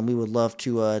at us, and we would love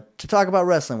to talk about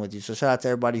wrestling with you. So shout out to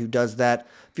everybody who does that.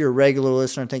 If you're a regular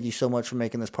listener, thank you so much for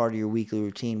making this part of your weekly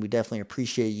routine. We definitely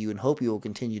appreciate you and hope you will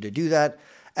continue to do that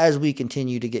as we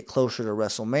continue to get closer to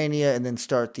WrestleMania and then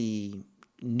start the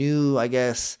new, I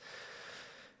guess,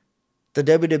 the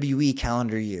WWE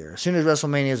calendar year. As soon as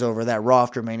WrestleMania is over, that Raw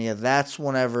after Mania, that's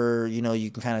whenever,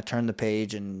 you can kind of turn the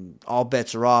page and all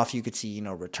bets are off. You could see,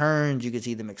 returns. You could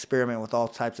see them experiment with all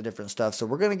types of different stuff. So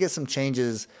we're going to get some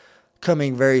changes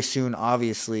coming very soon.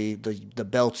 Obviously, the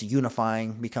belts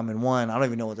unifying, becoming one. I don't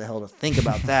even know what the hell to think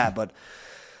about that, but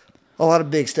a lot of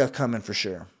big stuff coming for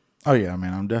sure. Oh yeah,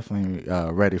 man, I'm definitely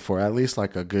ready for at least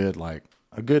like a good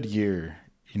year,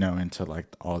 into like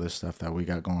all this stuff that we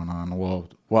got going on. Well,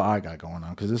 what I got going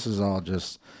on, because this is all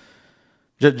just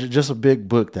a big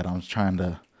book that I'm trying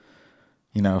to,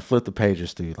 flip the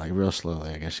pages through like real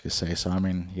slowly, I guess you could say. So I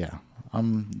mean, yeah,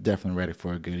 I'm definitely ready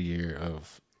for a good year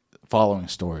of following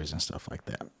stories and stuff like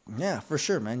that. Yeah, for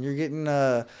sure, man. You're getting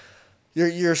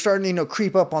you're starting to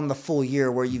creep up on the full year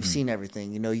where you've seen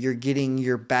everything. You're getting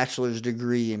your bachelor's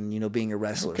degree in being a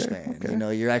wrestlers fan.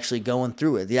 Okay. You're actually going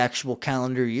through it, the actual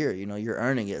calendar year. You're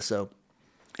earning it. So,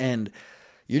 and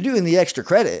you're doing the extra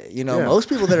credit. Most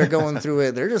people that are going through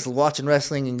it, they're just watching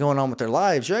wrestling and going on with their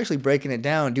lives. You're actually breaking it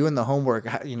down, doing the homework.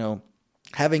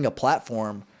 Having a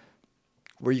platform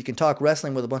where you can talk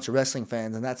wrestling with a bunch of wrestling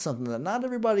fans, and that's something that not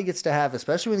everybody gets to have,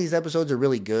 especially when these episodes are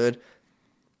really good.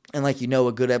 And a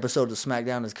good episode of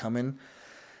SmackDown is coming.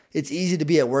 It's easy to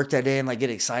be at work that day and get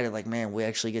excited, man, we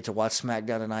actually get to watch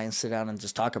SmackDown tonight and sit down and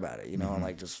just talk about it, and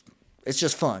it's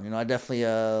just fun. I definitely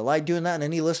like doing that. And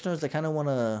any listeners that kind of want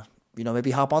to,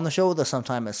 maybe hop on the show with us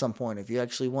sometime at some point, if you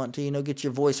actually want to, get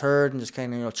your voice heard and just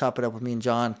kind of, chop it up with me and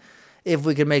John, if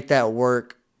we can make that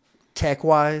work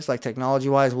tech-wise,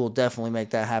 technology-wise, we'll definitely make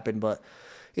that happen. But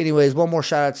anyways, one more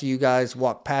shout out to you guys.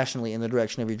 Walk passionately in the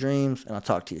direction of your dreams, and I'll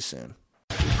talk to you soon.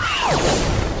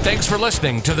 Thanks for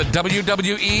listening to the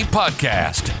WWE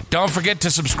Podcast. Don't forget to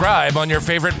subscribe on your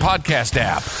favorite podcast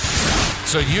app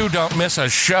so you don't miss a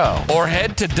show, or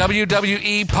head to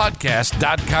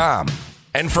WWEpodcast.com.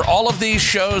 And for all of these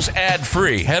shows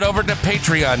ad-free, head over to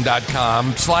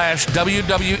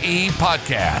patreon.com/WWE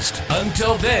Podcast.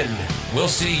 Until then, we'll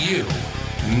see you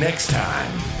next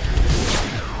time.